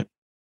say it.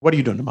 What are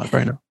you doing a month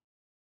right now?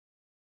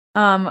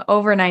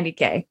 Over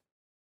 90K.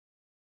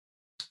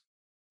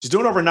 She's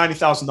doing over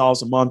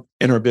 $90,000 a month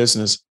in her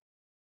business.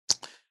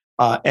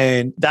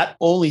 And that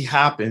only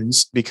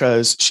happens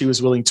because she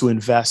was willing to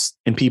invest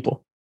in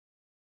people.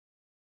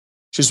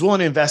 She was willing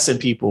to invest in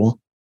people,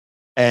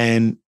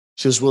 and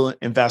she was willing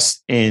to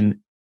invest in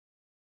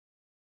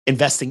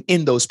investing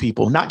in those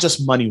people, not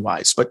just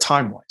money-wise, but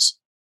time-wise.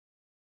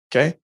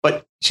 Okay.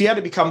 But she had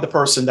to become the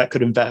person that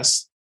could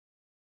invest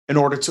in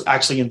order to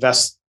actually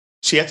invest.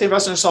 She had to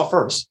invest in herself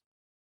first.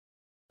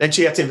 Then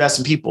she had to invest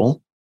in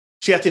people.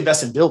 She had to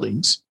invest in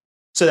buildings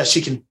so that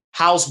she can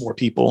house more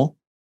people.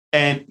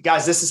 And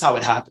guys, this is how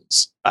it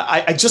happens.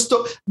 I just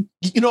don't,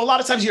 a lot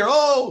of times you hear,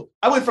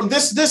 I went from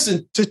this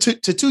to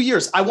 2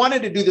 years. I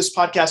wanted to do this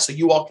podcast so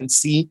you all can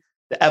see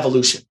the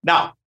evolution.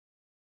 Now,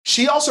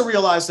 she also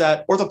realized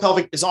that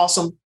orthopelvic is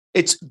awesome.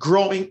 It's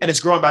growing, and it's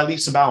growing by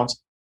leaps and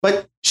bounds.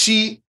 But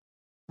she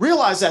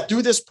realized that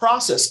through this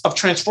process of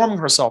transforming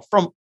herself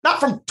not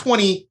from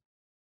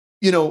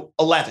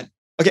 2011,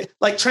 okay,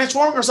 like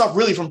transforming herself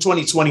really from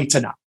 2020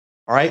 to now.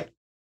 All right.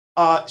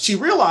 She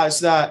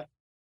realized that,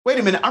 wait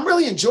a minute, I'm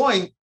really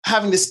enjoying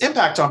having this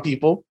impact on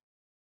people.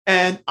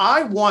 And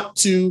I want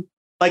to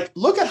like,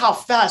 look at how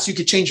fast you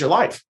could change your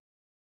life.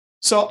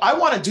 So I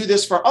want to do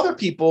this for other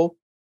people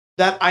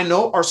that I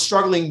know are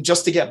struggling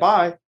just to get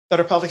by that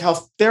are pelvic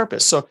health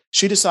therapists. So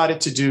she decided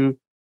to do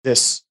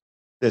this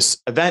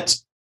event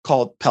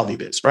called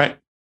PelviBiz, right?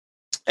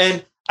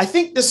 And I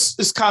think this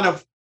is kind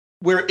of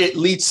where it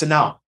leads to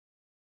now.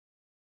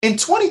 In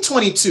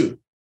 2022,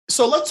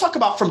 so let's talk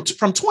about from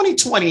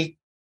 2020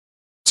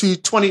 to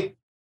 20,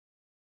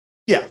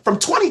 from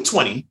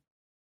 2020,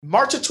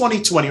 March of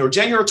 2020 or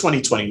January of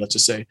 2020, let's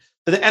just say,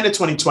 to the end of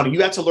 2020,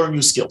 you had to learn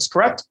new skills,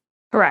 correct?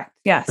 Correct,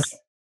 yes.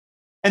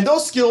 And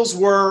those skills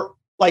were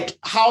like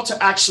how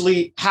to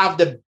actually have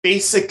the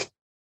basic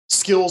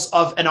skills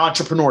of an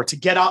entrepreneur, to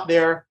get out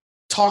there,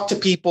 talk to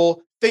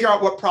people, figure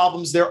out what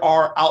problems there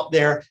are out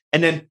there.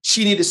 And then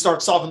she needed to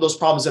start solving those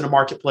problems in the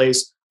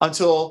marketplace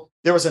until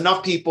there was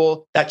enough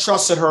people that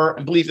trusted her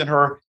and believed in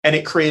her, and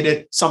it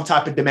created some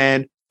type of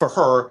demand for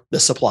her, the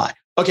supply.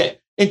 Okay,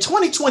 in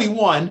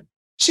 2021,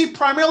 she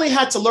primarily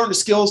had to learn the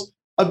skills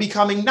of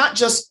becoming not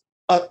just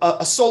a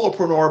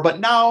solopreneur, but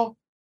now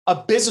a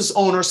business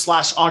owner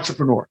 /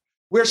 entrepreneur,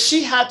 where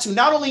she had to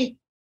not only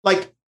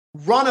like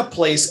run a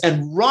place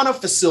and run a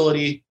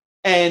facility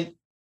and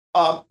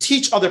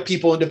teach other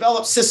people and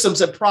develop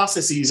systems and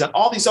processes and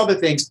all these other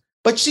things,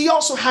 but she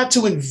also had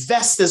to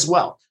invest as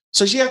well.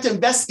 So she had to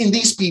invest in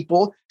these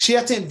people. She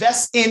had to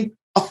invest in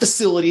a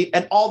facility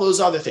and all those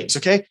other things,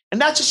 okay?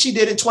 And that's what she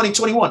did in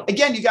 2021.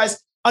 Again, you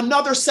guys,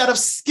 another set of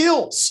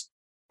skills.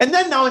 And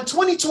then now in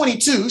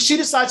 2022, she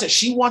decides that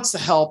she wants to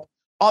help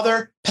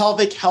other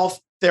pelvic health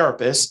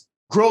therapists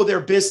grow their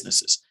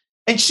businesses.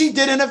 And she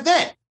did an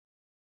event.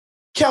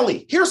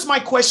 Kelly, here's my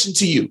question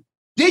to you.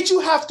 Did you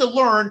have to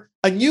learn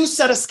a new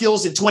set of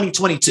skills in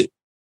 2022?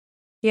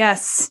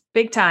 Yes,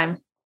 big time.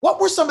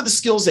 What were some of the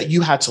skills that you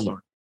had to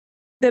learn?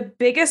 The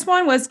biggest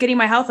one was getting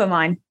my health in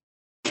line.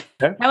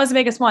 Okay. That was the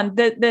biggest one.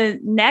 The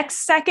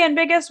next second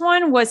biggest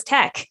one was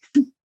tech.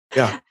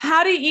 Yeah.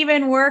 How to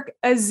even work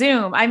a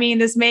Zoom. I mean,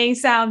 this may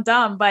sound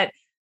dumb, but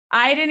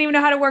I didn't even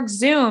know how to work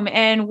Zoom.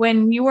 And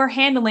when you were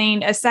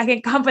handling a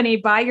second company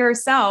by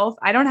yourself,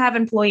 I don't have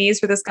employees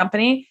for this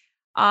company.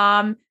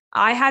 I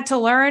had to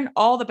learn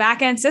all the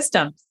back-end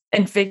systems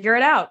and figure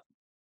it out.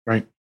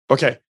 Right.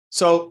 Okay.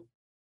 So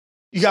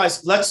you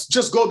guys, let's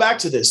just go back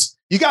to this.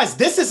 You guys,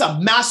 this is a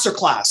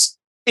masterclass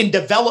in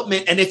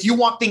development. And if you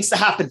want things to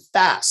happen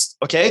fast,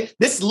 okay,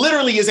 this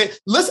literally is it.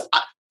 Listen,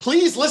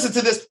 please listen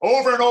to this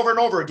over and over and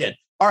over again.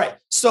 All right.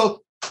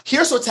 So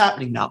here's what's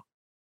happening now.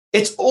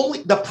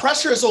 The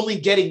pressure is only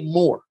getting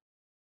more.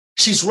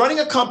 She's running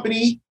a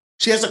company.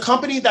 She has a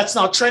company that's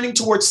now trending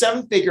towards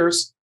 7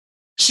 figures.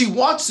 She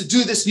wants to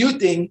do this new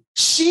thing.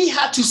 She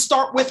had to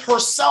start with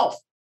herself.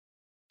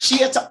 She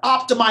had to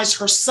optimize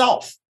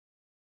herself.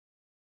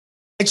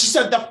 And she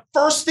said the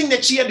first thing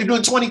that she had to do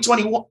in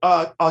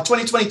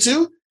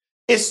 2022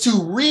 is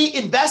to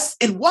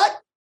reinvest in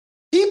what?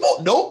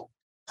 People? Nope.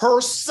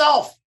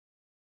 Herself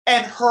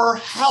and her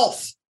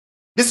health.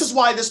 This is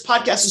why this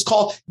podcast is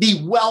called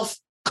The Wealth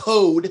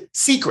Code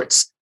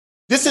Secrets.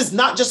 This is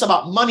not just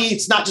about money.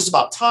 It's not just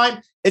about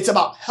time. It's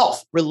about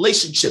health,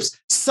 relationships,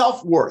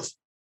 self-worth,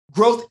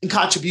 growth, and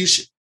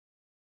contribution.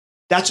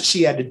 That's what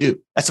she had to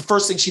do. That's the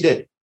first thing she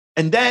did.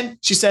 And then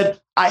she said,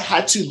 I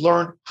had to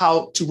learn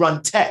how to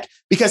run tech,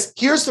 because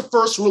here's the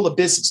first rule of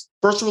business.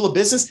 First rule of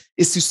business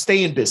is to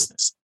stay in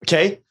business.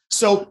 Okay.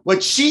 So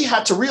what she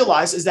had to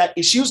realize is that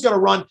if she was going to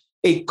run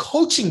a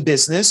coaching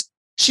business,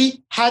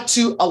 she had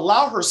to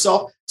allow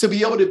herself to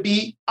be able to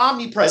be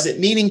omnipresent,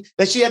 meaning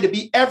that she had to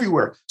be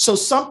everywhere. So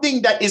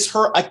something that is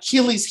her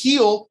Achilles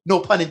heel, no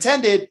pun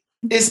intended,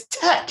 is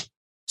tech.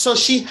 So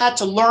she had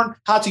to learn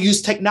how to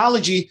use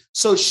technology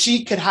so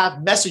she could have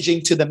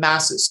messaging to the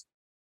masses.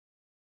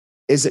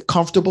 Is it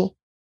comfortable?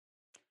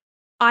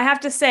 I have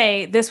to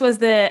say, this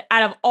was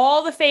out of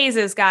all the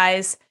phases,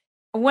 guys,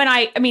 when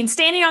I mean,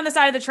 standing on the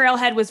side of the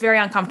trailhead was very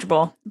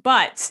uncomfortable,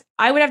 but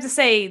I would have to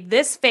say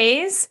this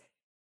phase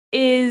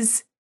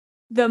is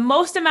the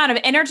most amount of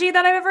energy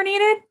that I've ever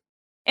needed,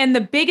 and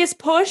the biggest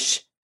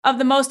push of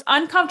the most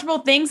uncomfortable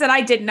things that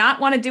I did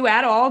not want to do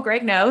at all.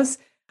 Greg knows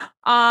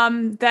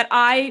that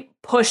I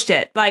pushed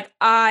it. Like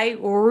I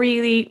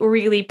really,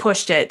 really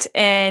pushed it,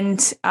 and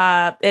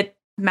it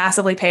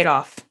massively paid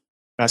off.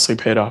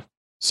 Massively paid off.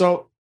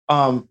 So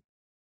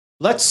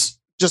let's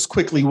just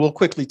we'll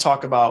quickly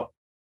talk about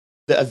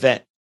the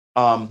event.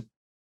 I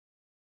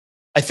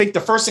think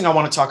the first thing I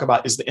want to talk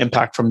about is the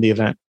impact from the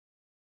event.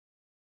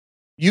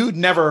 You'd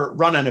never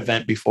run an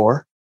event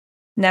before.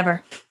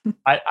 Never.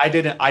 I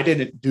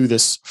didn't do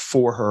this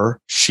for her.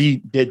 She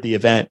did the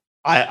event.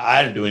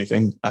 I didn't do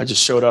anything. I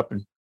just showed up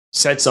and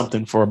said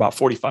something for about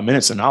 45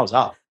 minutes and I was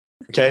out.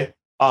 Okay.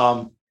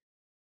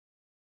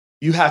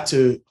 You had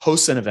to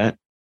host an event.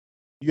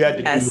 You had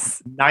to do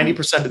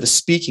 90% of the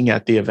speaking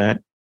at the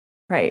event.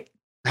 Right.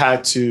 You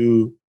had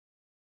to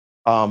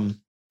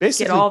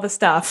basically get all the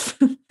stuff.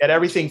 Get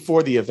everything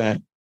for the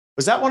event.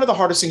 Was that one of the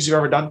hardest things you've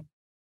ever done?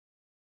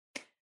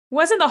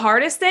 Wasn't the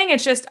hardest thing.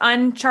 It's just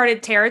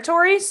uncharted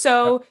territory.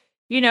 So,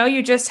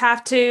 you just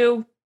have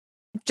to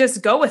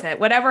just go with it.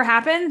 Whatever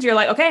happens, you're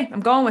like, okay, I'm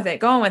going with it,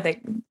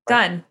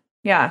 done.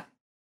 Yeah.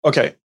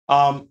 Okay.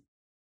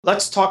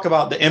 Let's talk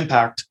about the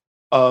impact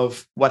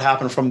of what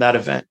happened from that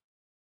event.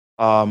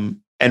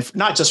 And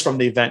not just from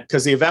the event,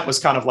 because the event was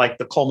kind of like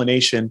the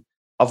culmination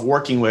of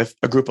working with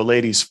a group of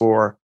ladies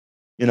for,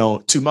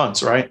 2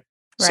 months, right?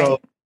 So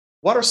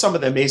what are some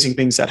of the amazing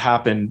things that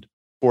happened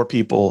for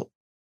people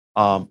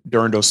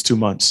during those 2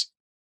 months?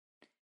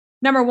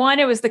 Number one,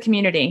 it was the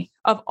community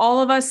of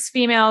all of us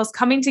females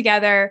coming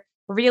together,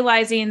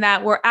 realizing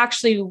that we're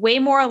actually way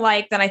more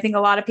alike than I think a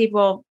lot of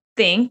people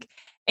think,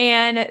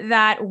 and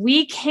that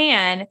we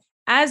can,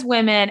 as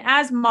women,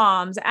 as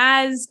moms,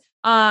 as,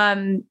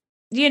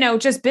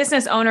 just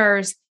business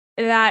owners,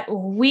 that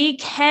we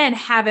can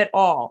have it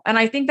all. And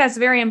I think that's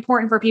very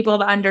important for people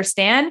to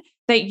understand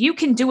that you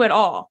can do it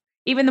all.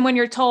 Even when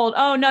you're told,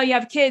 oh, no, you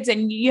have kids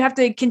and you have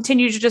to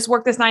continue to just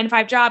work this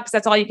 9-to-5 job because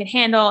that's all you can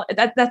handle.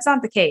 That's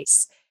not the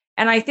case.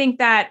 And I think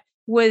that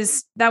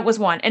was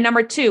one. And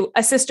number two,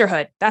 a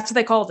sisterhood. That's what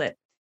they called it.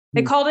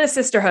 They called it a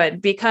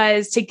sisterhood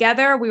because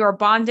together we were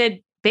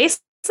bonded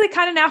basically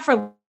kind of now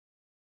for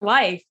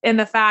life, in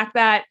the fact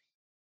that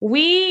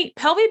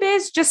Pelvi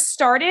Biz just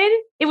started.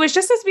 It was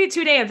just supposed to be a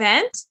 2-day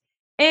event.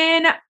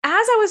 And as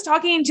I was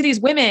talking to these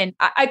women,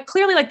 I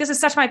clearly, like, this is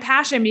such my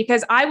passion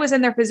because I was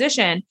in their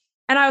position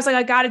and I was like,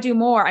 I got to do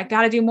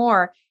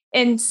more.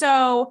 And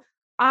so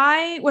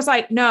I was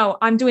like, no,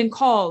 I'm doing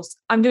calls.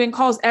 I'm doing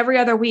calls every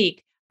other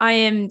week.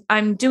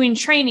 I'm doing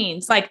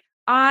trainings. Like,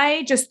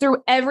 I just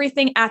threw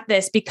everything at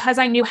this because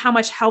I knew how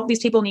much help these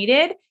people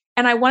needed.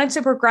 And I wanted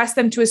to progress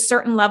them to a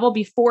certain level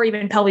before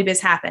even Pelvi Biz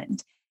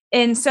happened.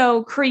 And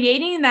so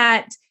creating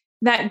that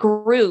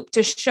group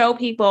to show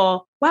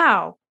people,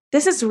 wow,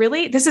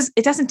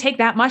 it doesn't take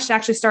that much to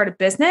actually start a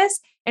business,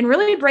 and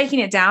really breaking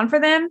it down for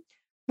them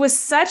was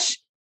such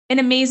an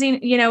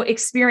amazing,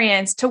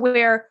 experience, to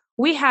where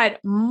we had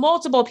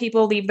multiple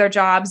people leave their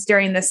jobs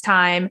during this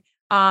time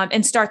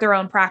and start their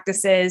own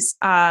practices.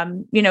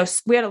 We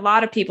had a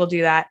lot of people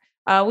do that.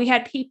 We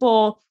had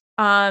people,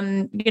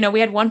 we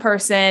had one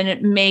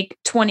person make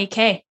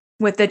 $20K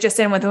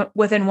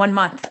within 1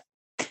 month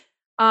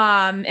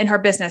in her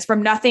business,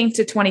 from nothing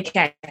to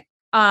 $20K.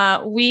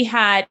 We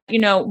had,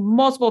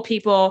 multiple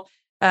people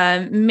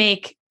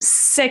make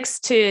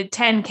 $6 to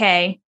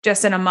 $10K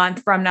just in a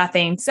month from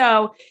nothing.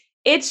 So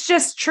it's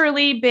just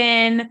truly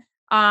been,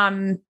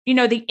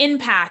 the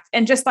impact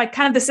and just like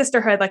kind of the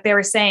sisterhood, like they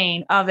were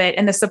saying, of it,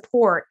 and the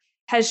support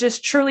has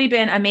just truly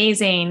been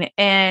amazing.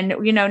 And,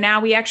 now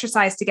we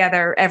exercise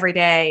together every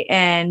day.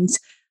 And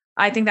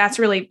I think that's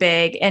really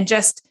big. And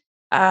just,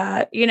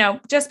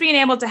 just being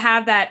able to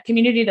have that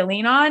community to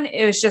lean on,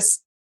 it was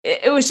just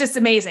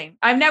amazing.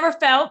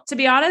 To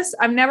be honest,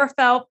 I've never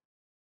felt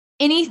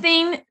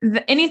anything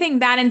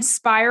that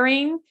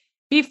inspiring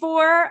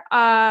before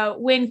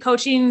when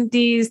coaching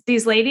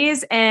these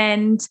ladies.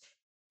 And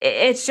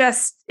it's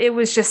just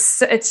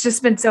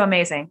been so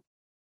amazing.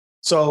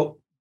 So,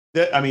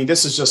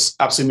 this is just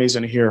absolutely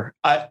amazing to hear.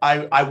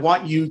 I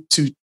want you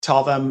to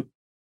tell them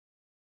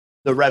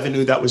the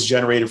revenue that was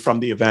generated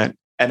from the event,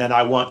 and then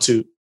I want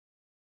to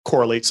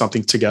correlate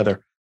something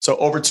together. So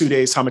over 2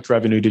 days, how much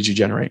revenue did you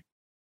generate?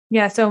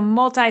 Yeah. So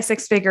multi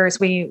 6 figures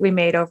I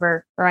made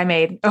over 2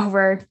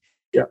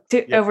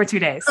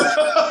 days.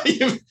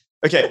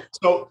 Okay.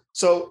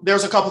 So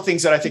there's a couple of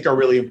things that I think are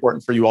really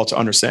important for you all to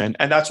understand.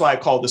 And that's why I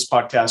call this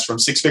podcast From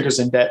 6 Figures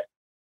in Debt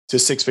to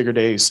 6-Figure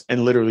Days.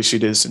 And literally she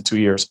did this in 2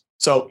 years.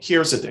 So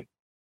here's the thing.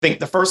 I think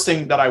the first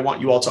thing that I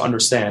want you all to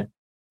understand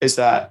is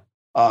that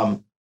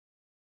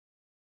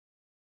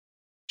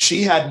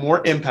she had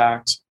more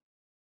impact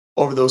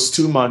over those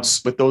 2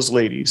 months with those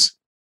ladies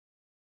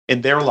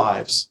in their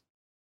lives,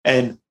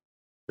 and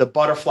the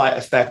butterfly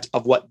effect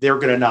of what they're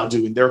going to now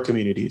do in their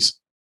communities.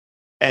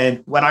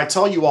 And when I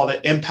tell you all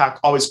that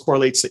impact always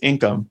correlates to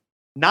income,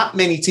 not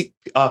many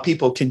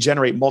people can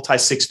generate multi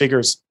 6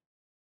 figures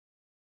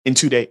in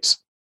 2 days.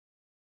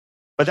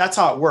 But that's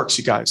how it works,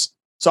 you guys.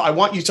 So I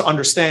want you to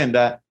understand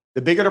that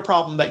the bigger the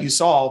problem that you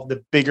solve,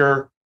 the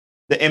bigger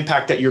the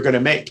impact that you're going to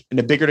make. And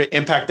the bigger the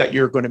impact that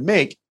you're going to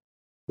make,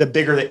 the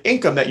bigger the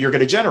income that you're going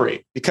to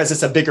generate, because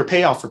it's a bigger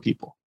payoff for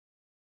people.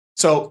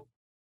 So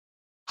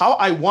how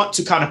I want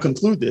to kind of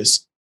conclude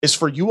this is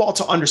for you all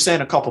to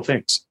understand a couple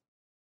things.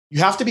 You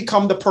have to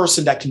become the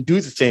person that can do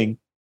the thing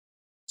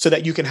so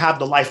that you can have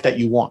the life that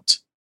you want.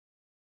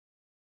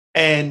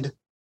 And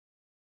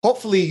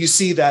hopefully you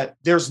see that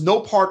there's no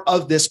part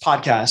of this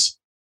podcast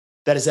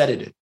that is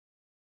edited.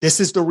 This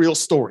is the real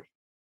story.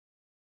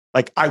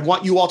 Like, I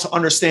want you all to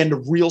understand the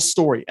real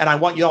story. And I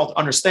want you all to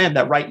understand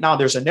that right now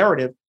there's a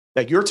narrative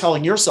that you're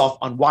telling yourself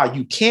on why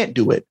you can't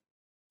do it.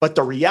 But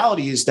the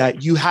reality is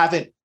that you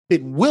haven't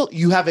become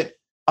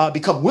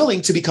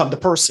willing to become the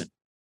person.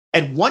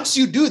 And once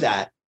you do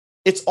that,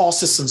 it's all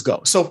systems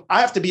go. So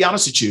I have to be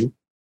honest with you.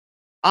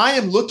 I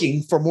am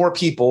looking for more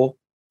people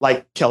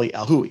like Kelly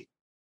Alhooie.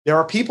 There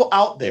are people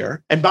out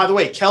there. And by the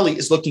way, Kelly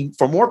is looking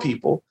for more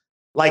people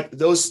like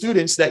those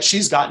students that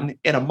she's gotten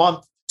in a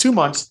month, 2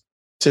 months,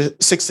 to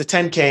 6 to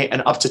 10K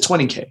and up to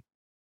 20K.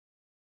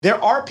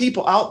 There are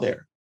people out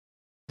there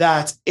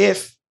that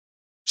if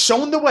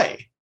shown the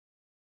way,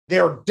 they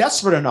are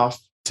desperate enough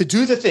to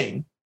do the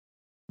thing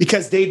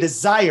because they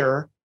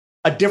desire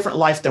a different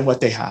life than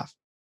what they have.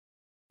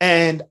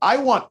 And I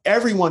want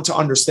everyone to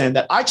understand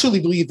that I truly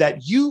believe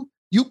that you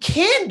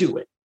can do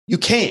it. You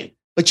can,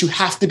 but you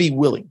have to be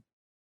willing.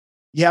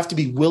 You have to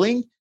be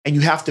willing, and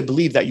you have to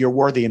believe that you're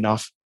worthy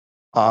enough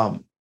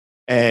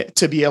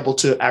to be able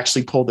to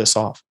actually pull this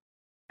off.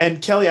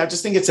 And Kelly, I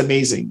just think it's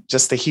amazing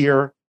just to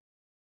hear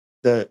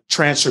the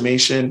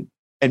transformation,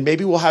 and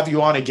maybe we'll have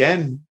you on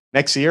again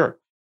next year,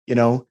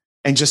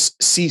 and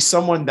just see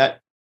someone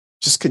that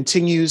just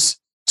continues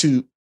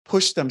to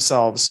push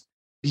themselves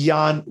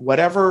beyond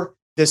whatever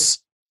this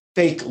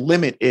fake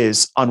limit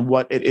is on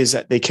what it is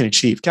that they can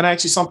achieve. Can I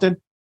ask you something?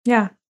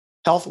 Yeah.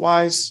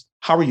 Health-wise,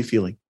 how are you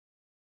feeling?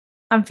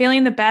 I'm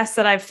feeling the best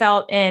that I've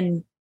felt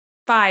in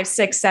 5,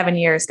 6, 7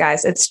 years,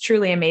 guys. It's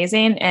truly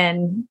amazing.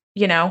 And,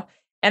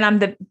 and I'm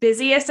the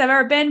busiest I've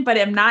ever been, but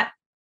I'm not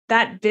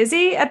that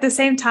busy at the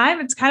same time.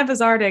 It's kind of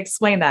bizarre to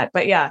explain that,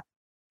 but yeah.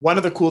 One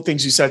of the cool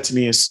things you said to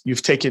me is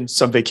you've taken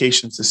some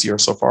vacations this year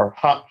so far.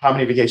 How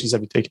many vacations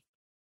have you taken?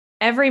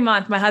 Every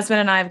month, my husband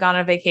and I have gone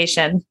on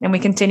vacation, and we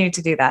continue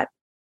to do that.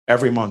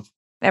 Every month.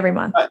 Every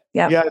month.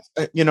 Yeah. Yeah.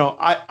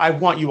 I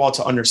want you all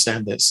to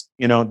understand this.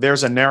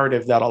 There's a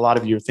narrative that a lot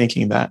of you are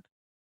thinking that,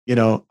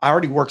 I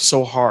already worked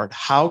so hard.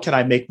 How can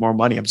I make more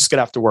money? I'm just going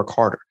to have to work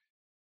harder.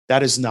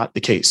 That is not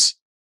the case.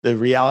 The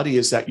reality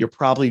is that you're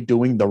probably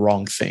doing the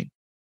wrong thing.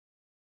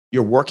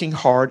 You're working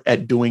hard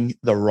at doing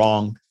the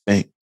wrong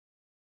thing.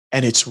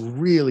 And it's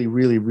really,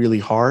 really, really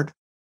hard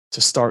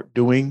to start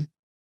doing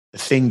the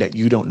thing that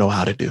you don't know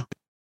how to do.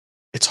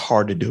 It's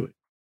hard to do it.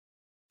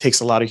 It takes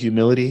a lot of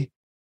humility.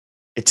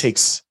 It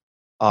takes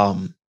a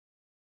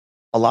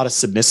lot of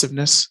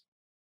submissiveness.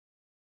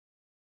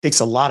 It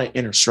takes a lot of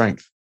inner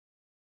strength.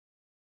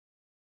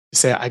 You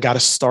say, I got to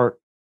start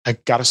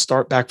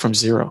back from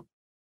zero.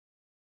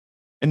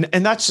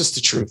 And that's just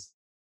the truth.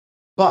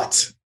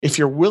 But if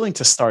you're willing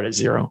to start at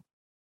zero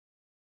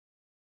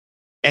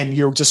and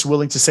you're just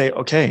willing to say,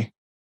 okay,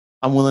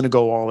 I'm willing to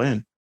go all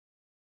in.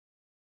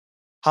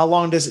 How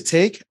long does it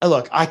take?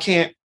 Look, I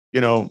can't,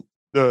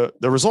 the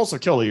results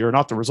of Kelly are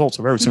not the results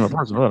of every single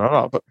person.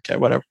 But okay,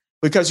 whatever.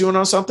 Because you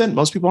know something?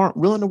 Most people aren't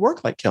willing to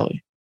work like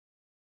Kelly.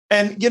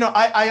 And,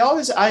 I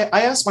always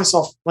ask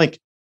myself, look,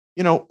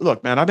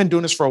 man, I've been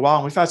doing this for a while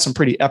and we've had some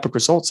pretty epic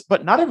results,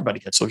 but not everybody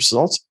gets those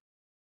results.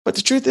 But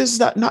the truth is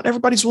that not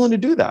everybody's willing to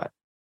do that.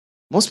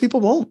 Most people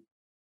won't.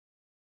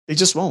 They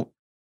just won't.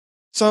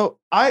 So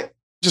I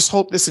just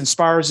hope this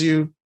inspires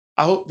you.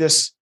 I hope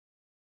this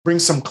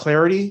brings some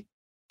clarity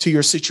to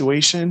your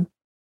situation.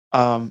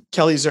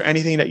 Kelly, is there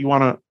anything that you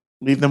want to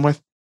leave them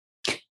with?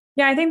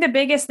 Yeah, I think the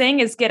biggest thing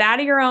is get out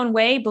of your own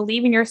way,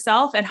 believe in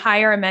yourself, and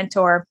hire a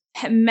mentor.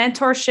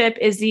 Mentorship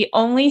is the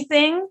only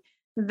thing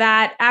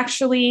that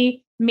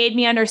actually made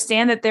me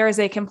understand that there is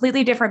a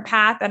completely different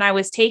path than I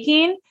was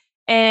taking.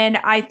 And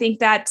I think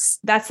that's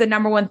the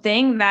number one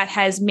thing that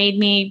has made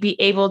me be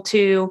able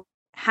to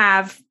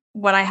have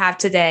what I have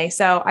today.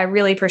 So I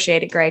really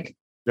appreciate it, Greg.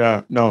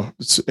 Yeah, no,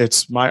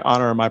 it's my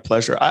honor and my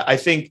pleasure. I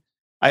think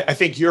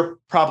you're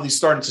probably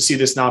starting to see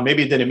this now.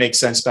 Maybe it didn't make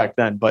sense back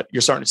then, but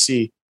you're starting to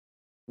see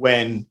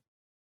when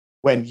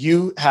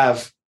you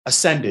have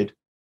ascended.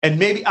 And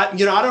maybe, I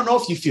don't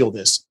know if you feel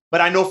this,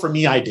 but I know for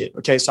me, I did.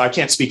 Okay. So I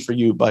can't speak for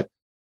you, but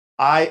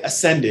I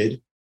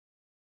ascended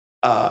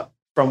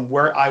from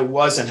where I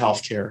was in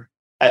healthcare,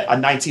 a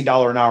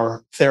 $19 an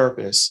hour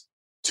therapist,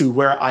 to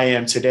where I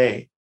am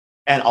today.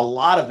 And a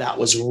lot of that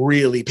was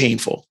really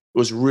painful. It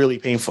was really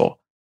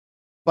painful.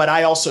 But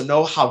I also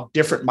know how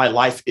different my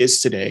life is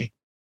today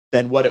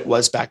than what it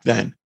was back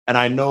then. And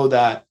I know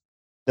that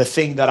the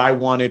thing that I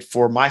wanted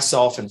for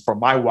myself and for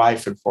my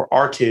wife and for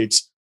our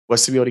kids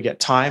was to be able to get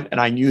time.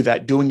 And I knew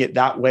that doing it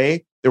that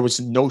way, there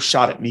was no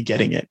shot at me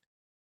getting it.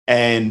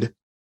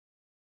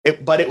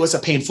 But it was a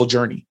painful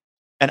journey.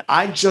 And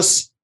I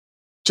just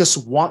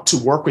want to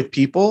work with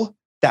people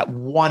that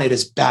want it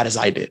as bad as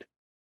I did.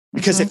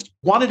 Because if you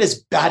want it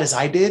as bad as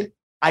I did,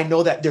 I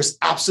know that there's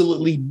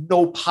absolutely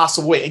no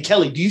possible way. And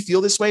Kelly, do you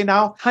feel this way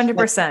now?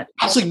 100%. Like,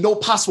 absolutely no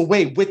possible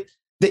way with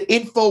the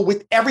info,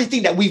 with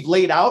everything that we've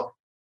laid out.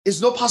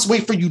 There's no possible way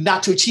for you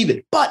not to achieve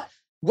it. But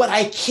what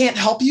I can't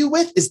help you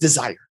with is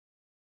desire.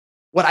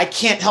 What I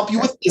can't help you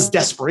with is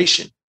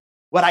desperation.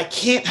 What I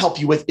can't help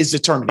you with is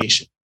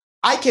determination.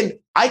 I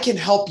can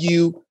help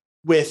you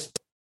with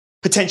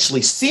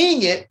potentially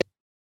seeing it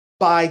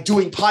by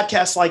doing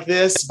podcasts like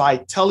this, by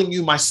telling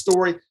you my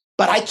story,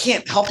 but I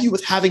can't help you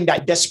with having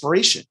that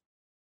desperation.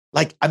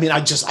 I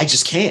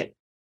just can't.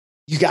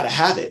 You got to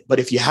have it. But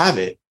if you have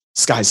it,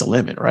 sky's the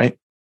limit, right?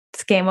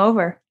 It's game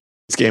over.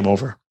 It's game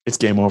over. It's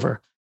game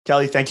over.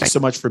 Kelly, thank you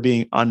so much for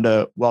being on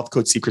the Wealth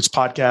Code Secrets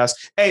podcast.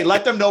 Hey,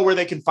 let them know where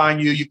they can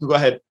find you. You can go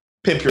ahead,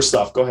 pimp your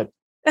stuff. Go ahead.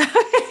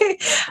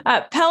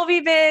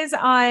 PelviBiz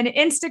on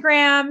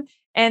Instagram,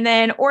 and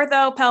then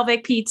Ortho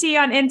Pelvic PT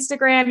on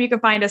Instagram. You can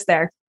find us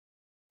there.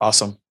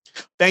 Awesome.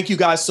 Thank you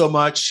guys so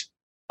much.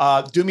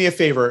 Do me a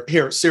favor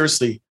here.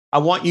 Seriously, I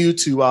want you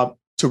to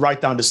to write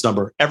down this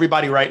number.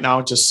 Everybody right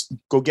now, just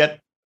go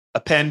get a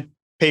pen,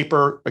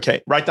 paper.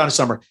 Okay, write down this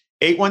number,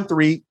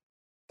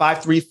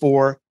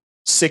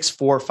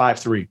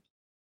 813-534-6453.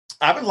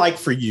 I would like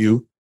for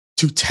you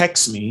to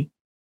text me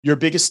your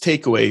biggest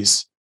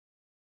takeaways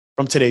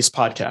from today's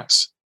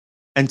podcast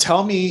and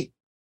tell me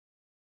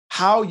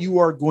how you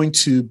are going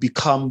to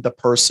become the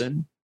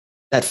person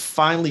that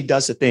finally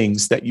does the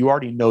things that you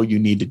already know you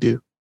need to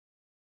do.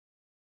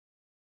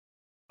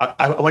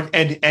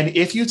 And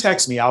if you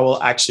text me, I will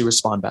actually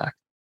respond back.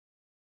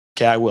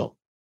 Okay, I will.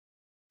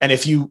 And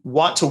if you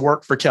want to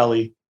work for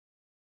Kelly,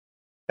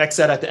 text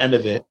that at the end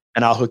of it,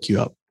 and I'll hook you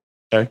up.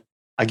 Okay,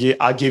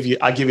 I'll give you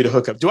the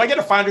hookup. Do I get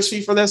a finder's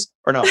fee for this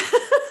or no?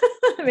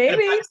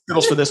 Maybe.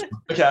 Skittles for this.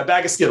 Okay, a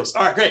bag of Skittles.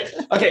 All right, great.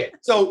 Okay,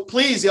 so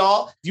please,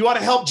 y'all, if you want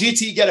to help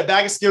GT get a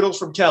bag of Skittles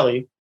from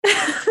Kelly, go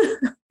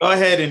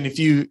ahead, and if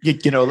you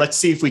let's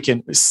see if we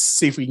can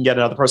get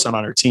another person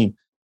on our team.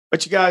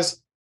 But you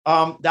guys,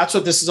 that's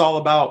what this is all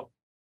about.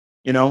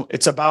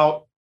 It's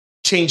about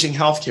changing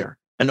healthcare,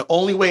 and the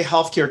only way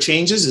healthcare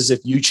changes is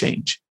if you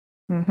change.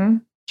 Mm-hmm.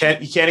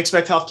 You can't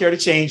expect healthcare to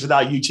change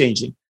without you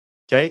changing.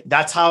 Okay,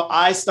 that's how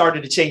I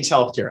started to change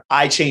healthcare.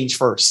 I changed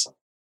first.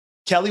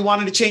 Kelly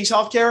wanted to change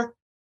healthcare.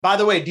 By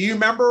the way, do you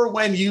remember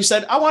when you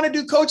said, I want to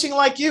do coaching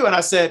like you? And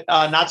I said,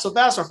 not so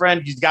fast, my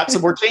friend. You've got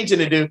some more changing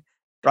to do.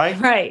 Right.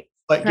 Right.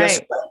 But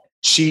guess what?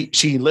 She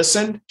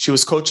listened. She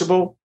was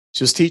coachable.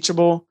 She was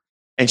teachable,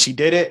 and she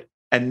did it.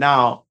 And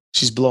now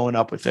she's blowing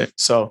up with it.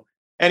 So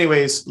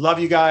anyways, love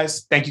you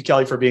guys. Thank you,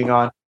 Kelly, for being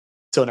on.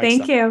 Till next time.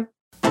 Thank you.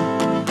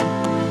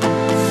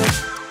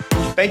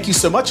 Thank you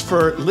so much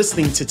for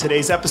listening to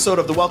today's episode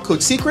of The Wealth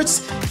Coach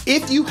Secrets.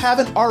 If you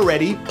haven't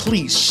already,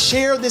 please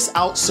share this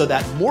out so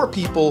that more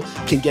people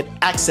can get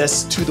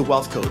access to the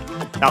Wealth Code.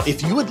 Now,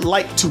 if you would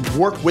like to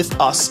work with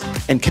us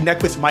and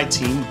connect with my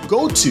team,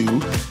 go to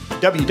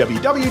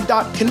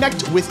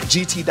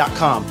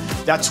www.connectwithgt.com.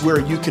 That's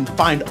where you can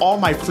find all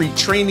my free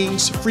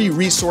trainings, free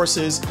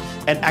resources,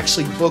 and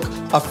actually book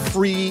a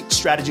free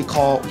strategy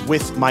call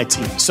with my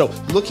team. So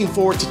looking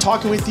forward to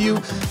talking with you.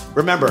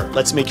 Remember,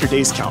 let's make your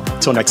days count.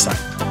 Till next time.